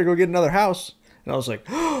said, "You better go get another house." And I was like,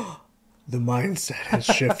 oh, the mindset has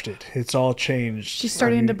shifted. It's all changed. She's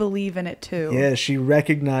starting to believe in it too. Yeah, she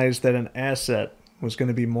recognized that an asset was going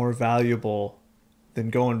to be more valuable than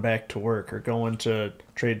going back to work or going to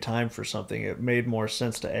trade time for something. It made more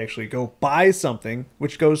sense to actually go buy something,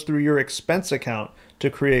 which goes through your expense account to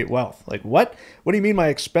create wealth. Like, what? What do you mean my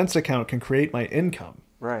expense account can create my income?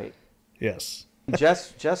 Right. Yes.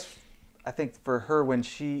 Jess, I think for her when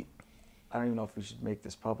I don't even know if we should make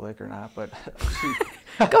this public or not, but she.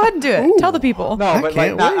 Go ahead and do it. Ooh. Tell the people. No, I but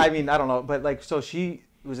like, can't wait. I mean, I don't know, but like, so she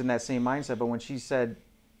was in that same mindset. But when she said,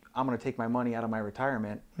 "I'm going to take my money out of my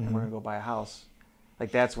retirement and we're going to go buy a house,"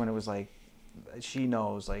 like that's when it was like, she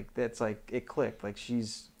knows, like that's like it clicked, like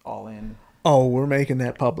she's all in. Oh, we're making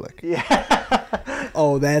that public. Yeah.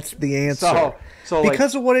 Oh, that's the answer. So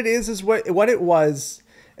because of what it is what it was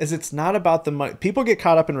is it's not about the money. People get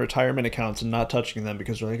caught up in retirement accounts and not touching them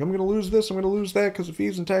because they're like, I'm going to lose this, I'm going to lose that because of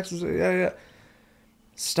fees and taxes. Yeah.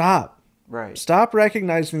 Stop. right. Stop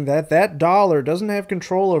recognizing that that dollar doesn't have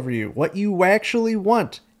control over you. What you actually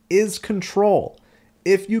want is control.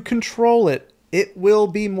 If you control it, it will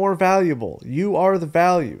be more valuable. You are the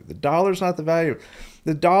value. The dollar's not the value.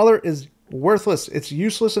 The dollar is worthless. It's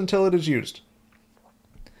useless until it is used.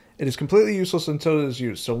 It is completely useless until it is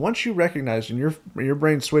used. So once you recognize and your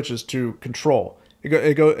brain switches to control,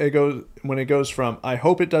 it goes when it goes from I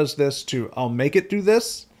hope it does this to I'll make it do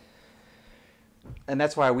this. And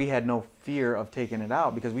that's why we had no fear of taking it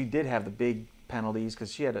out, because we did have the big penalties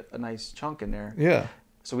because she had a nice chunk in there. Yeah.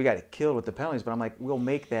 So we got killed with the penalties, but I'm like, we'll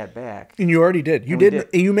make that back. And you already did. You did.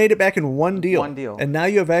 You made it back in one deal. One deal. And now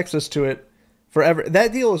you have access to it forever.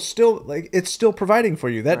 That deal is still it's still providing for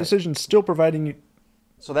you. That decision's still providing you.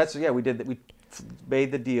 So that's we did that. We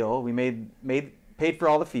made the deal. We paid for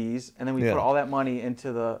all the fees, and then we put all that money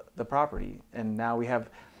into the property. And now we have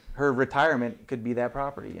her retirement could be that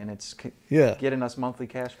property, and it's getting us monthly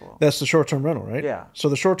cash flow. That's the short-term rental, right? Yeah. So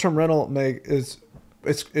the short-term rental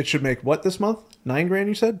it should make what this month? $9,000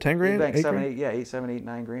 you said? $10,000? $8, $7, $8,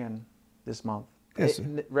 $9,000 this month. Yes.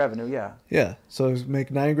 Revenue, yeah. Yeah. So it's make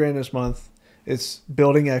 $9,000 this month. It's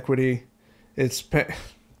building equity. It's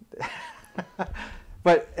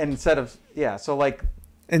But instead of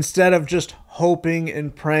instead of just hoping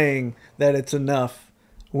and praying that it's enough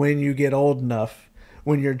when you get old enough,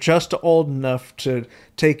 when you're just old enough to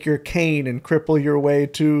take your cane and cripple your way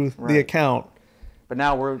to the account. But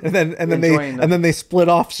now we're and then they split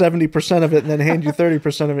off 70% of it and then hand you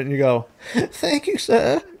 30% of it and you go, "Thank you,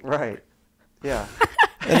 sir." Right. Yeah.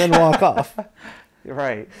 And then walk off.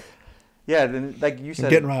 Right. Yeah, then like you said,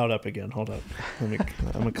 I'm getting riled up again. Hold up. I'm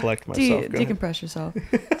gonna collect myself. Decompress yourself.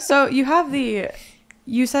 So you have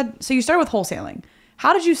you started with wholesaling.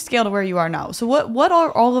 How did you scale to where you are now? So what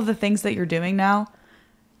are all of the things that you're doing now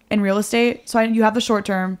in real estate? So you have the short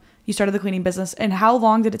term, you started the cleaning business, and how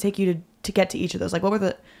long did it take you to get to each of those? Like what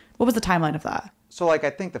was the timeline of that? So like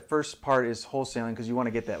I think the first part is wholesaling, because you want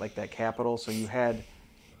to get that capital. So we had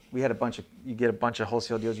you get a bunch of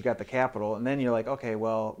wholesale deals, you got the capital, and then you're like, okay,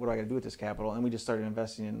 well, what do I got to do with this capital? And we just started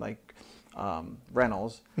investing in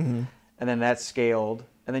rentals, and then that scaled.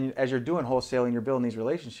 And then as you're doing wholesaling, you're building these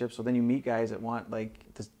relationships. So then you meet guys that want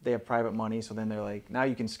they have private money. So then they're like, now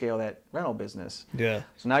you can scale that rental business. Yeah.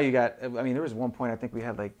 So now you got. I mean, there was one point I think we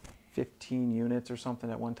had 15 units or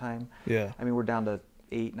something at one time. Yeah. I mean, we're down to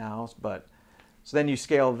 8 now, but so then you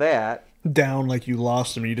scale that. Down like you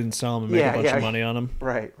lost them, you didn't sell them and make a bunch of money on them.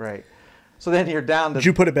 Right. So then you're down to... Did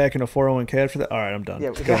you put it back in a 401k after that? All right, I'm done.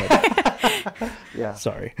 Yeah, go ahead. Yeah.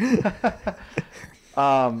 Sorry.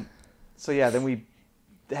 So yeah, then we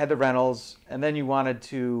had the rentals, and then you wanted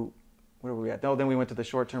to... Where were we at? No, then we went to the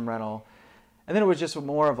short-term rental. And then it was just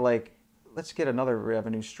more of let's get another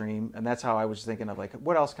revenue stream. And that's how I was thinking of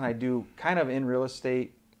what else can I do kind of in real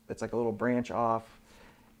estate that's like a little branch off.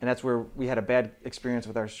 And that's where we had a bad experience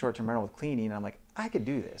with our short-term rental with cleaning. And I'm like, I could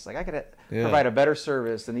do this. I could provide a better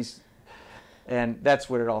service than these. And that's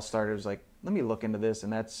what it all started. It was like, let me look into this.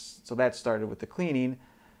 And that started with the cleaning.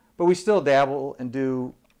 But we still dabble and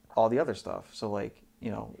do all the other stuff. So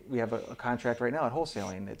we have a contract right now at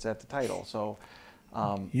wholesaling. It's at the title. So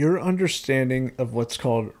your understanding of what's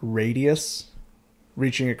called radius,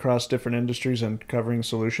 reaching across different industries and covering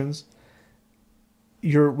solutions,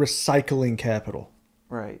 you're recycling capital.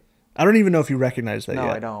 Right. I don't even know if you recognize that yet.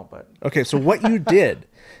 No, I don't, but... Okay, so what you did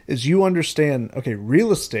is you understand, okay,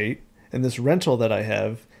 real estate and this rental that I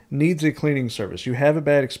have needs a cleaning service. You have a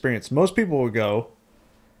bad experience. Most people would go,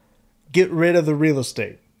 get rid of the real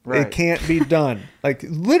estate. Right. It can't be done.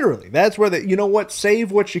 Literally, that's where you know what?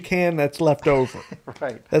 Save what you can that's left over.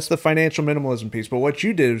 Right. That's the financial minimalism piece. But what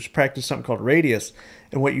you did was practice something called radius.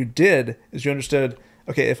 And what you did is you understood,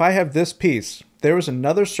 okay, if I have this piece, there was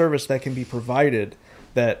another service that can be provided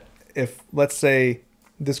that if, let's say,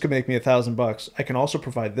 this could make me $1,000, I can also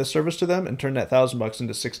provide this service to them and turn that $1,000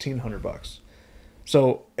 into $1,600.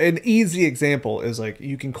 So an easy example is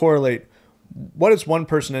you can correlate what is one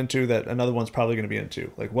person into that another one's probably going to be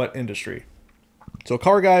into, what industry. So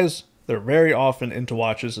car guys, they're very often into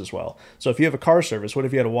watches as well. So if you have a car service, what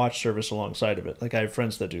if you had a watch service alongside of it? I have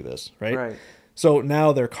friends that do this, right? Right. So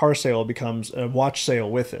now their car sale becomes a watch sale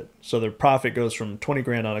with it. So their profit goes from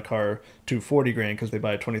 $20,000 on a car to $40,000 because they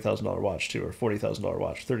buy a $20,000 watch too, or $40,000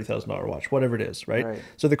 watch, $30,000 watch, whatever it is, right?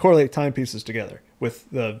 So they correlate timepieces together with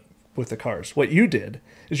the cars. What you did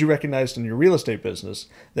is you recognized in your real estate business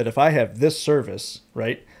that if I have this service,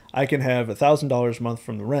 right, I can have $1,000 a month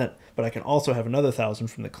from the rent, but I can also have another 1,000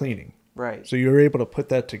 from the cleaning. Right. So you're able to put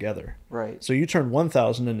that together. Right. So you turn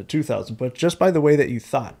 1,000 into 2,000, but just by the way that you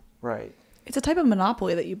thought. Right. It's a type of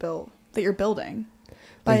monopoly that you're building.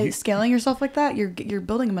 By scaling yourself like that, you're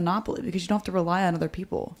building a monopoly because you don't have to rely on other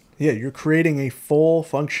people. Yeah, you're creating a full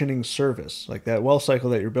functioning service. Like that well cycle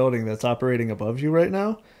that you're building that's operating above you right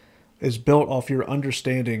now is built off your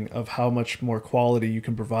understanding of how much more quality you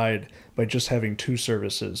can provide by just having two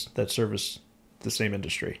services that service the same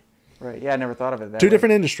industry. Right. Yeah, I never thought of it that Two way.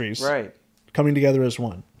 different industries Right. coming together as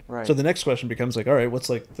one. Right. So the next question becomes like, all right, what's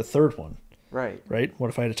like the third one? Right. Right? What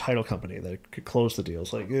if I had a title company that could close the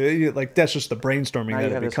deals? Like that's just the brainstorming Now that you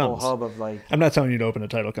it have this whole becomes. hub of like. I'm not telling you to open a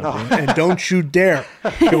title company, and don't you dare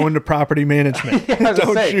go into property management. I was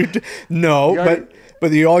gonna Don't say. you? No, You already-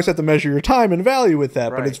 but you always have to measure your time and value with that.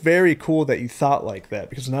 But Right. it's very cool that you thought like that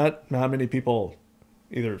because not many people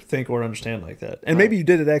either think or understand like that. And maybe you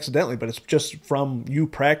did it accidentally, but it's just from you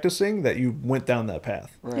practicing that you went down that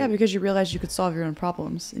path. Right. Yeah, because you realized you could solve your own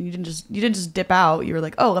problems, and you didn't just dip out. You were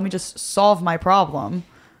like, oh, let me just solve my problem.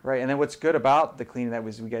 Right, and then what's good about the cleaning that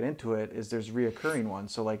was we get into it is there's reoccurring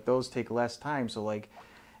ones. So like those take less time. So like,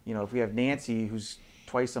 you know, if we have Nancy who's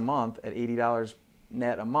twice a month at $80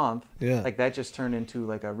 net a month, Yeah. like that just turned into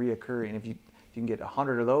like a reoccurring. If you can get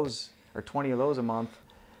 100 of those or 20 of those a month,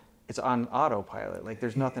 it's on autopilot. Like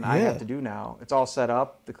there's nothing I Yeah. have to do now. It's all set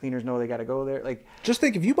up. The cleaners know they got to go there. Like Just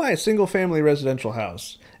think if you buy a single family residential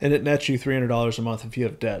house and it nets you $300 a month if you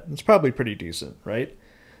have debt, it's probably pretty decent, right?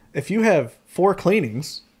 If you have 4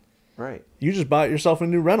 cleanings, right, you just bought yourself a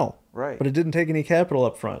new rental. Right. But it didn't take any capital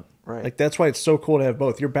up front. Right. Like that's why it's so cool to have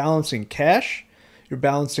both. You're balancing cash, you're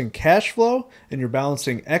balancing cash flow, and you're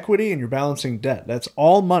balancing equity and you're balancing debt. That's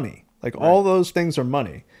all money. Like all those things are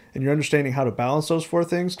money. And you're understanding how to balance those 4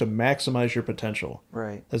 things to maximize your potential.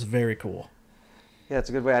 right. That's very cool. Yeah, it's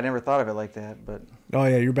a good way. I never thought of it like that, but Oh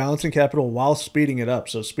yeah, you're balancing capital while speeding it up.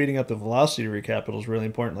 So speeding up the velocity of your capital is really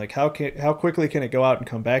important. Like how quickly can it go out and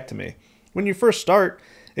come back to me? When you first start,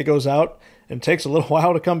 it goes out and it takes a little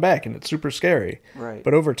while to come back, and it's super scary. Right.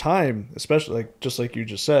 But over time, especially like you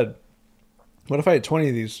just said, what if I had 20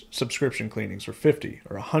 of these subscription cleanings, or 50,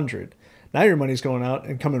 or 100? Now your money's going out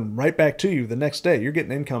and coming right back to you the next day. You're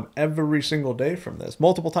getting income every single day from this,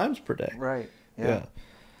 multiple times per day. right. Yeah. Yeah.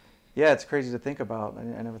 Yeah, it's crazy to think about.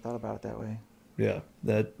 I never thought about it that way. Yeah,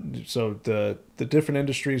 so the different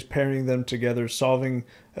industries, pairing them together, solving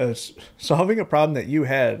a problem that you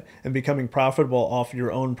had and becoming profitable off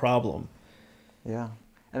your own problem. Yeah.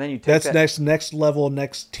 And then you take That's that, next level,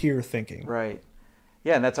 next tier thinking. right.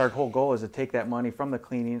 Yeah, and that's our whole goal is to take that money from the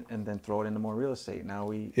cleaning and then throw it into more real estate. Now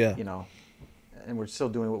we, Yeah. you know, and we're still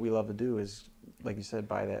doing what we love to do is, like you said,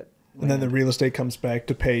 buy that. And then the land. real estate comes back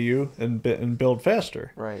to pay you and build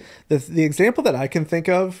faster. Right. The example that I can think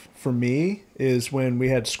of for me is when we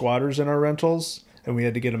had squatters in our rentals and we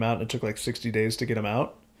had to get them out, and it took like 60 days to get them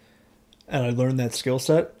out. And I learned that skill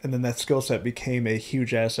set, and then that skill set became a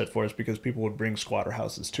huge asset for us because people would bring squatter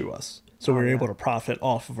houses to us. So we were yeah. able to profit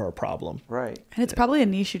off of our problem. Right. And it's probably a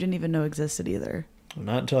niche you didn't even know existed either.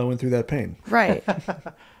 Not until I went through that pain. Right.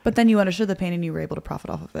 But then you understood the pain and you were able to profit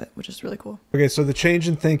off of it, which is really cool. Okay, so the change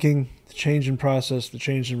in thinking, the change in process, the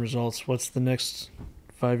change in results. What's the next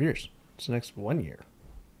 5 years? What's the next 1 year?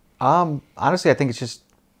 Honestly, I think it's just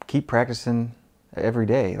keep practicing every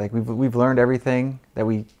day. Like we've learned everything that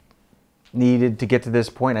we needed to get to this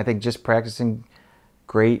point. I think just practicing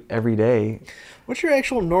great every day. What's your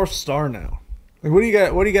actual North Star now? Like, what do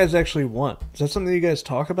you guys actually want? Is that something you guys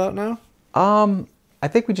talk about now? I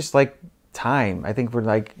think we just like time. I think we're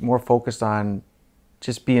like more focused on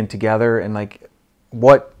just being together and like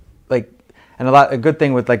what like and a good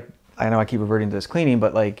thing with like I know I keep reverting to this cleaning,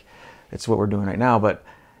 but like it's what we're doing right now, but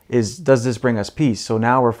does this bring us peace? So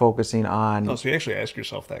now we're focusing on Oh, so you actually ask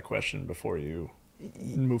yourself that question before you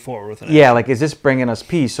move forward with it. yeah, like is this bringing us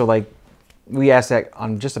peace? So like we ask that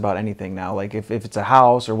on just about anything now. Like if it's a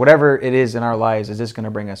house or whatever it is in our lives, is this going to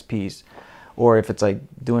bring us peace? Or if it's like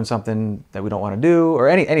doing something that we don't want to do or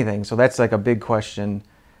anything. So that's like a big question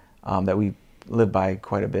that we live by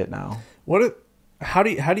quite a bit now. How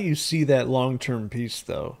do you see that long-term piece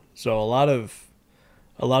though? So a lot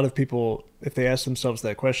of people, if they ask themselves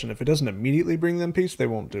that question, if it doesn't immediately bring them peace, they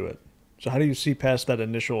won't do it. So how do you see past that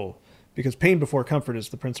initial, because pain before comfort is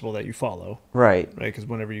the principle that you follow, Right. right? Because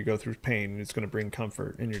whenever you go through pain, it's going to bring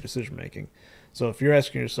comfort in your decision making. So if you're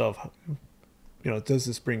asking yourself, does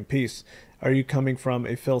this bring peace? Are you coming from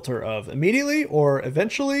a filter of immediately or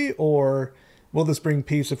eventually, or will this bring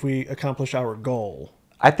peace if we accomplish our goal?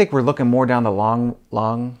 I think we're looking more down the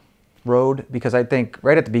long road because I think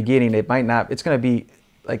right at the beginning it might not. It's going to be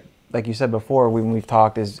like like you said before, when we've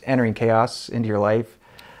talked, is entering chaos into your life.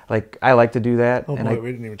 Like I like to do that. Oh and boy,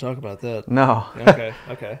 we didn't even talk about that. No. Okay.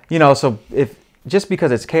 Okay. You know, so if just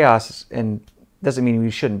because it's chaos and doesn't mean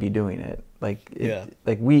we shouldn't be doing it. Like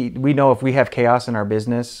like we know if we have chaos in our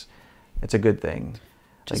business, it's a good thing.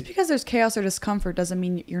 Just because there's chaos or discomfort doesn't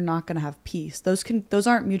mean you're not going to have peace. Those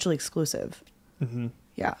aren't mutually exclusive. Mm-hmm.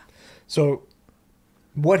 Yeah. So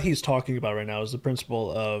what he's talking about right now is the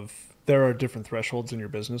principle of there are different thresholds in your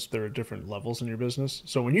business. There are different levels in your business.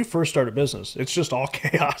 So when you first start a business, it's just all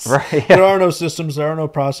chaos. Right. Yeah. There are no systems. There are no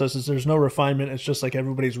processes. There's no refinement. It's just like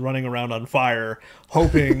everybody's running around on fire,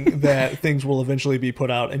 hoping that things will eventually be put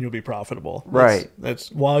out and you'll be profitable. Right.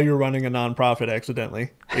 That's while you're running a nonprofit accidentally.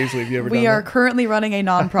 Paisley, have you ever done We are that? currently running a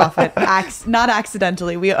nonprofit, not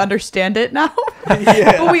accidentally. We understand it now.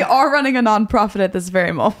 Yeah. But we are running a nonprofit at this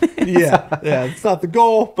very moment. Yeah. It's not the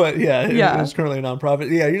goal, but Yeah. it's currently a nonprofit.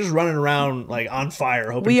 Yeah, you're just running around like on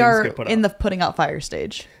fire, hoping We things are get put out. in the putting out fire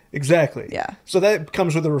stage. Exactly. Yeah. So that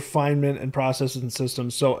comes with a refinement and processes and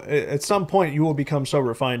systems. So at some point, you will become so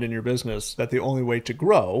refined in your business that the only way to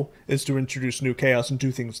grow is to introduce new chaos and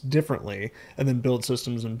do things differently, and then build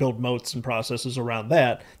systems and build moats and processes around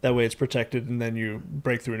that. That way, it's protected, and then you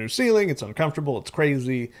break through a new ceiling. It's uncomfortable. It's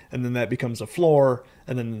crazy, and then that becomes a floor.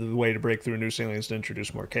 And then the way to break through a new ceiling is to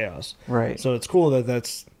introduce more chaos. Right. So it's cool that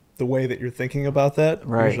that's the way that you're thinking about that.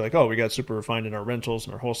 Right. You're like, oh, we got super refined in our rentals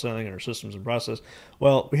and our wholesaling and our systems and process.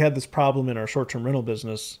 Well, we had this problem in our short-term rental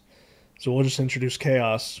business, so we'll just introduce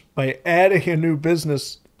chaos by adding a new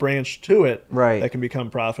business branch to it that can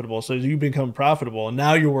become profitable. So you become profitable, and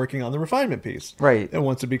now you're working on the refinement piece. Right. And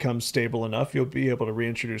once it becomes stable enough, you'll be able to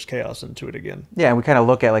reintroduce chaos into it again. Yeah, and we kind of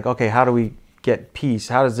look at like, okay, how do we get peace?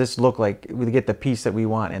 How does this look like we get the peace that we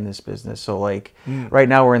want in this business? So like right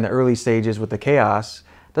now we're in the early stages with the chaos.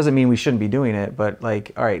 Doesn't mean we shouldn't be doing it, but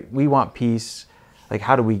like, all right, we want peace. Like,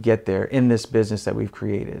 how do we get there in this business that we've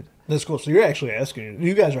created? That's cool. So you're actually asking,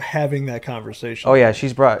 you guys are having that conversation. Oh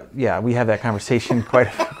yeah, we have that conversation quite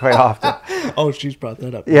often. Oh, she's brought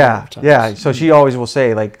that up. Yeah. So she always will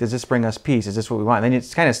say like, does this bring us peace? Is this what we want? And then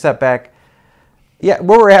it's kind of step back. Yeah,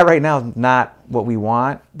 where we're at right now is not what we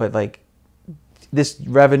want, but like this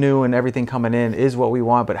revenue and everything coming in is what we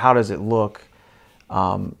want, but how does it look?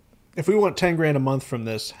 If we want 10 grand a month from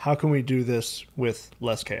this, how can we do this with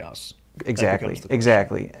less chaos?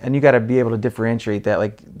 Exactly. And you got to be able to differentiate that,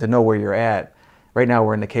 like to know where you're at. Right now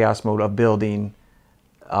we're in the chaos mode of building.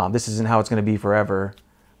 This isn't how it's going to be forever,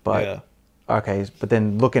 but okay. But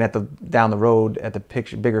then looking at down the road at the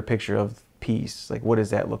bigger picture of peace, like what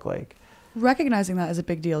does that look like? Recognizing that is a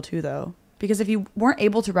big deal too, though. Because if you weren't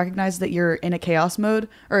able to recognize that you're in a chaos mode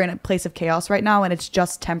or in a place of chaos right now and it's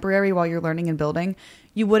just temporary while you're learning and building,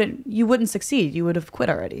 you wouldn't succeed. You would have quit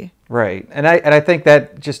already. Right. And I think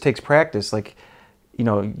that just takes practice, like, you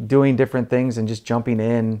know, doing different things and just jumping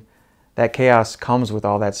in. That chaos comes with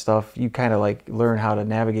all that stuff. You kind of like learn how to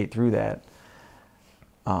navigate through that.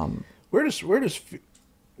 Where does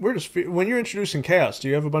when you're introducing chaos, do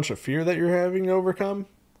you have a bunch of fear that you're having to overcome?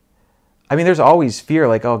 I mean, there's always fear,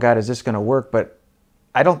 like, oh God, is this going to work? But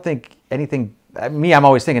I don't think anything, I'm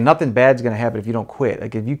always thinking nothing bad's going to happen if you don't quit.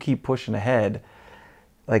 Like if you keep pushing ahead,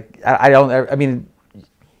 like I mean,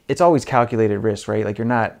 it's always calculated risk, right? Like I'm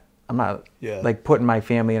not like putting my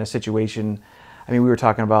family in a situation. I mean, we were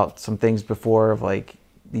talking about some things before of like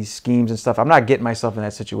these schemes and stuff. I'm not getting myself in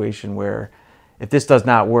that situation where if this does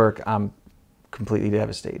not work, I'm completely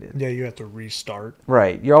devastated. Yeah, you have to restart.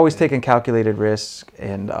 Right. You're always taking calculated risks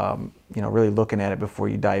and, you know, really looking at it before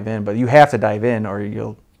you dive in. But you have to dive in or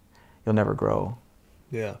you'll never grow.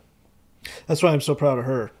 Yeah. That's why I'm so proud of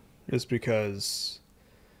her, is because,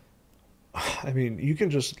 I mean, you can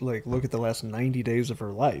just like look at the last 90 days of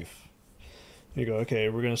her life. You go, okay,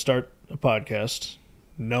 we're going to start a podcast.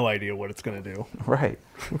 No idea what it's going to do. Right.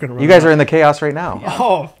 We're gonna you guys are in the chaos right now. Yeah.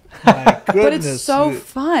 Oh, my goodness. But it's so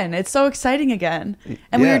fun. It's so exciting again.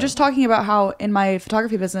 And we were just talking about how in my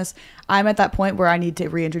photography business, I'm at that point where I need to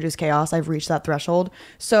reintroduce chaos. I've reached that threshold.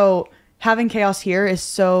 So having chaos here is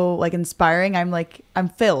so like inspiring. I'm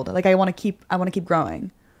filled. Like I want to keep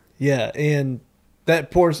growing. Yeah. And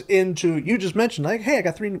that pours into, you just mentioned like, hey, I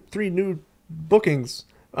got three new bookings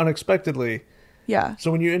unexpectedly. Yeah.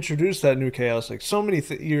 So when you introduce that new chaos, like so many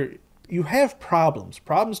you have problems.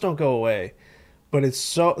 Problems don't go away, but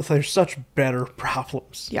there's such better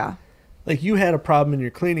problems. Yeah. Like you had a problem in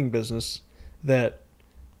your cleaning business that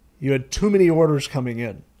you had too many orders coming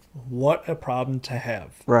in. What a problem to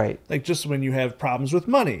have. Right. Like just when you have problems with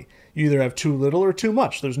money, you either have too little or too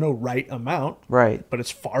much. There's no right amount. Right. But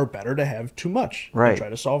it's far better to have too much. Right. And try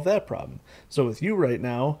to solve that problem. So with you right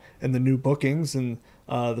now and the new bookings and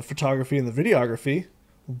the photography and the videography,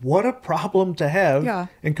 what a problem to have Yeah.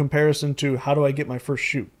 in comparison to how do I get my first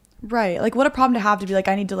shoot? Right. Like, what a problem to have to be like,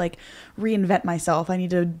 I need to like reinvent myself. I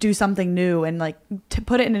need to do something new and like to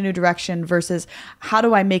put it in a new direction versus how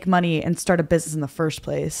do I make money and start a business in the first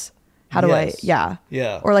place? How do Yes. yeah.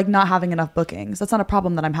 Yeah. Or like not having enough bookings. That's not a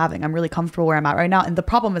problem that I'm having. I'm really comfortable where I'm at right now. And the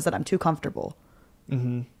problem is that I'm too comfortable.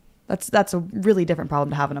 Mm-hmm. That's a really different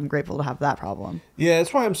problem to have. And I'm grateful to have that problem. Yeah,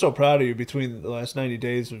 that's why I'm so proud of you between the last 90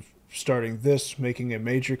 days of starting this, making a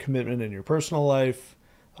major commitment in your personal life,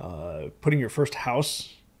 putting your first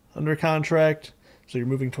house under contract. So you're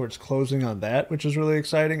moving towards closing on that, which is really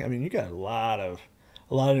exciting. I mean, you got a lot of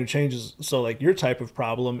new changes. So like your type of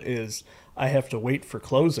problem is I have to wait for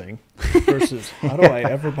closing versus how do I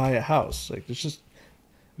ever buy a house? Like it's just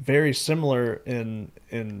very similar in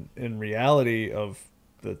reality of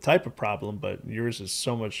the type of problem, but yours is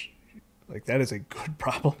so much like that is a good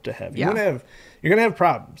problem to have. Yeah. You're gonna have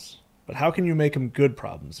problems, but how can you make them good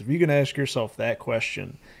problems? If you can ask yourself that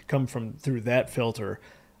question, come from through that filter,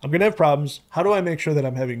 I'm gonna have problems. How do I make sure that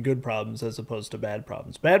I'm having good problems as opposed to bad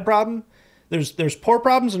problems? Bad problem, there's poor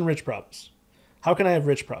problems and rich problems. How can I have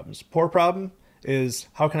rich problems? Poor problem is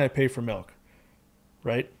how can I pay for milk,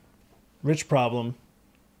 right? Rich problem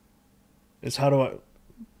is how do I,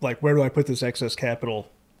 like, where do I put this excess capital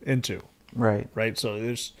into? Right. Right. So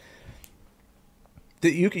there's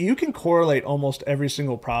that you can correlate almost every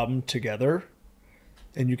single problem together,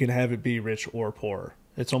 and you can have it be rich or poor.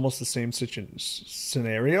 It's almost the same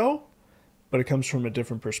scenario, but it comes from a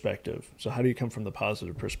different perspective. So how do you come from the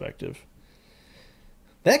positive perspective?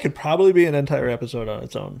 That could probably be an entire episode on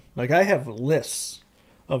its own. Like I have lists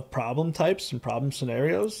of problem types and problem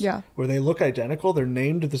scenarios where they look identical. They're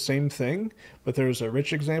named the same thing, but there's a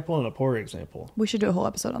rich example and a poor example. We should do a whole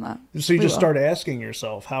episode on that. So you just start asking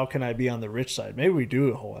yourself, how can I be on the rich side? Maybe we do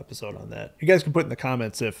a whole episode on that. You guys can put in the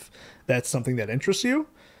comments if that's something that interests you,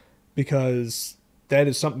 because that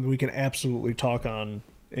is something we can absolutely talk on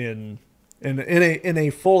in a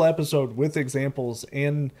full episode with examples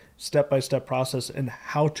and step-by-step process and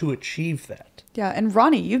how to achieve that. Yeah, and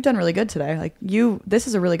Ronnie, you've done really good today. Like this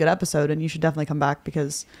is a really good episode, and you should definitely come back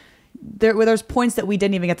because there's points that we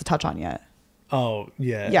didn't even get to touch on yet. Oh,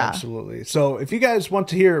 yeah, absolutely. So if you guys want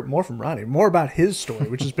to hear more from Ronnie, more about his story,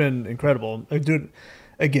 which has been incredible, dude,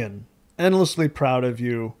 again, endlessly proud of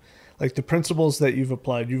you. Like the principles that you've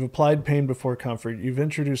applied pain before comfort. You've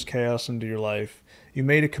introduced chaos into your life. You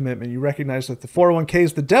made a commitment. You recognize that the 401k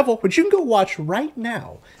is the devil, which you can go watch right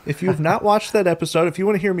now. If you have not watched that episode, if you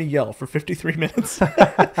want to hear me yell for 53 minutes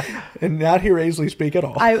and not hear Aisley speak at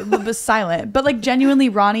all. I was silent. But like genuinely,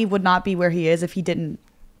 Ronnie would not be where he is if he didn't.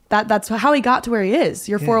 That's how he got to where he is.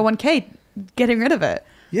 Your 401k, getting rid of it.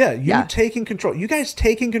 Yeah, taking control. You guys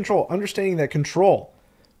taking control, understanding that control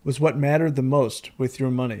was what mattered the most with your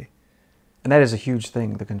money. And that is a huge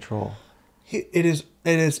thing, the control. It is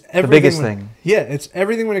everything. The biggest thing. Yeah, it's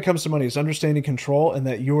everything when it comes to money. It's understanding control and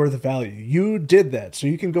that you're the value. You did that. So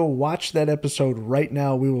you can go watch that episode right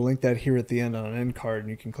now. We will link that here at the end on an end card, and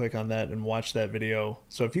you can click on that and watch that video.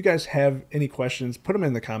 So if you guys have any questions, put them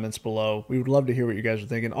in the comments below. We would love to hear what you guys are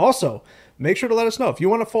thinking. Also, make sure to let us know if you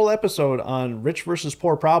want a full episode on rich versus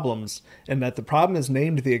poor problems, and that the problem is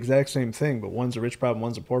named the exact same thing, but one's a rich problem,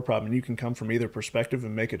 one's a poor problem, and you can come from either perspective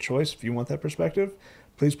and make a choice if you want that perspective.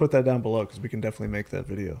 Please put that down below because we can definitely make that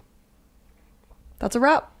video. That's a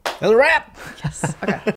wrap. That's a wrap. Yes. Okay.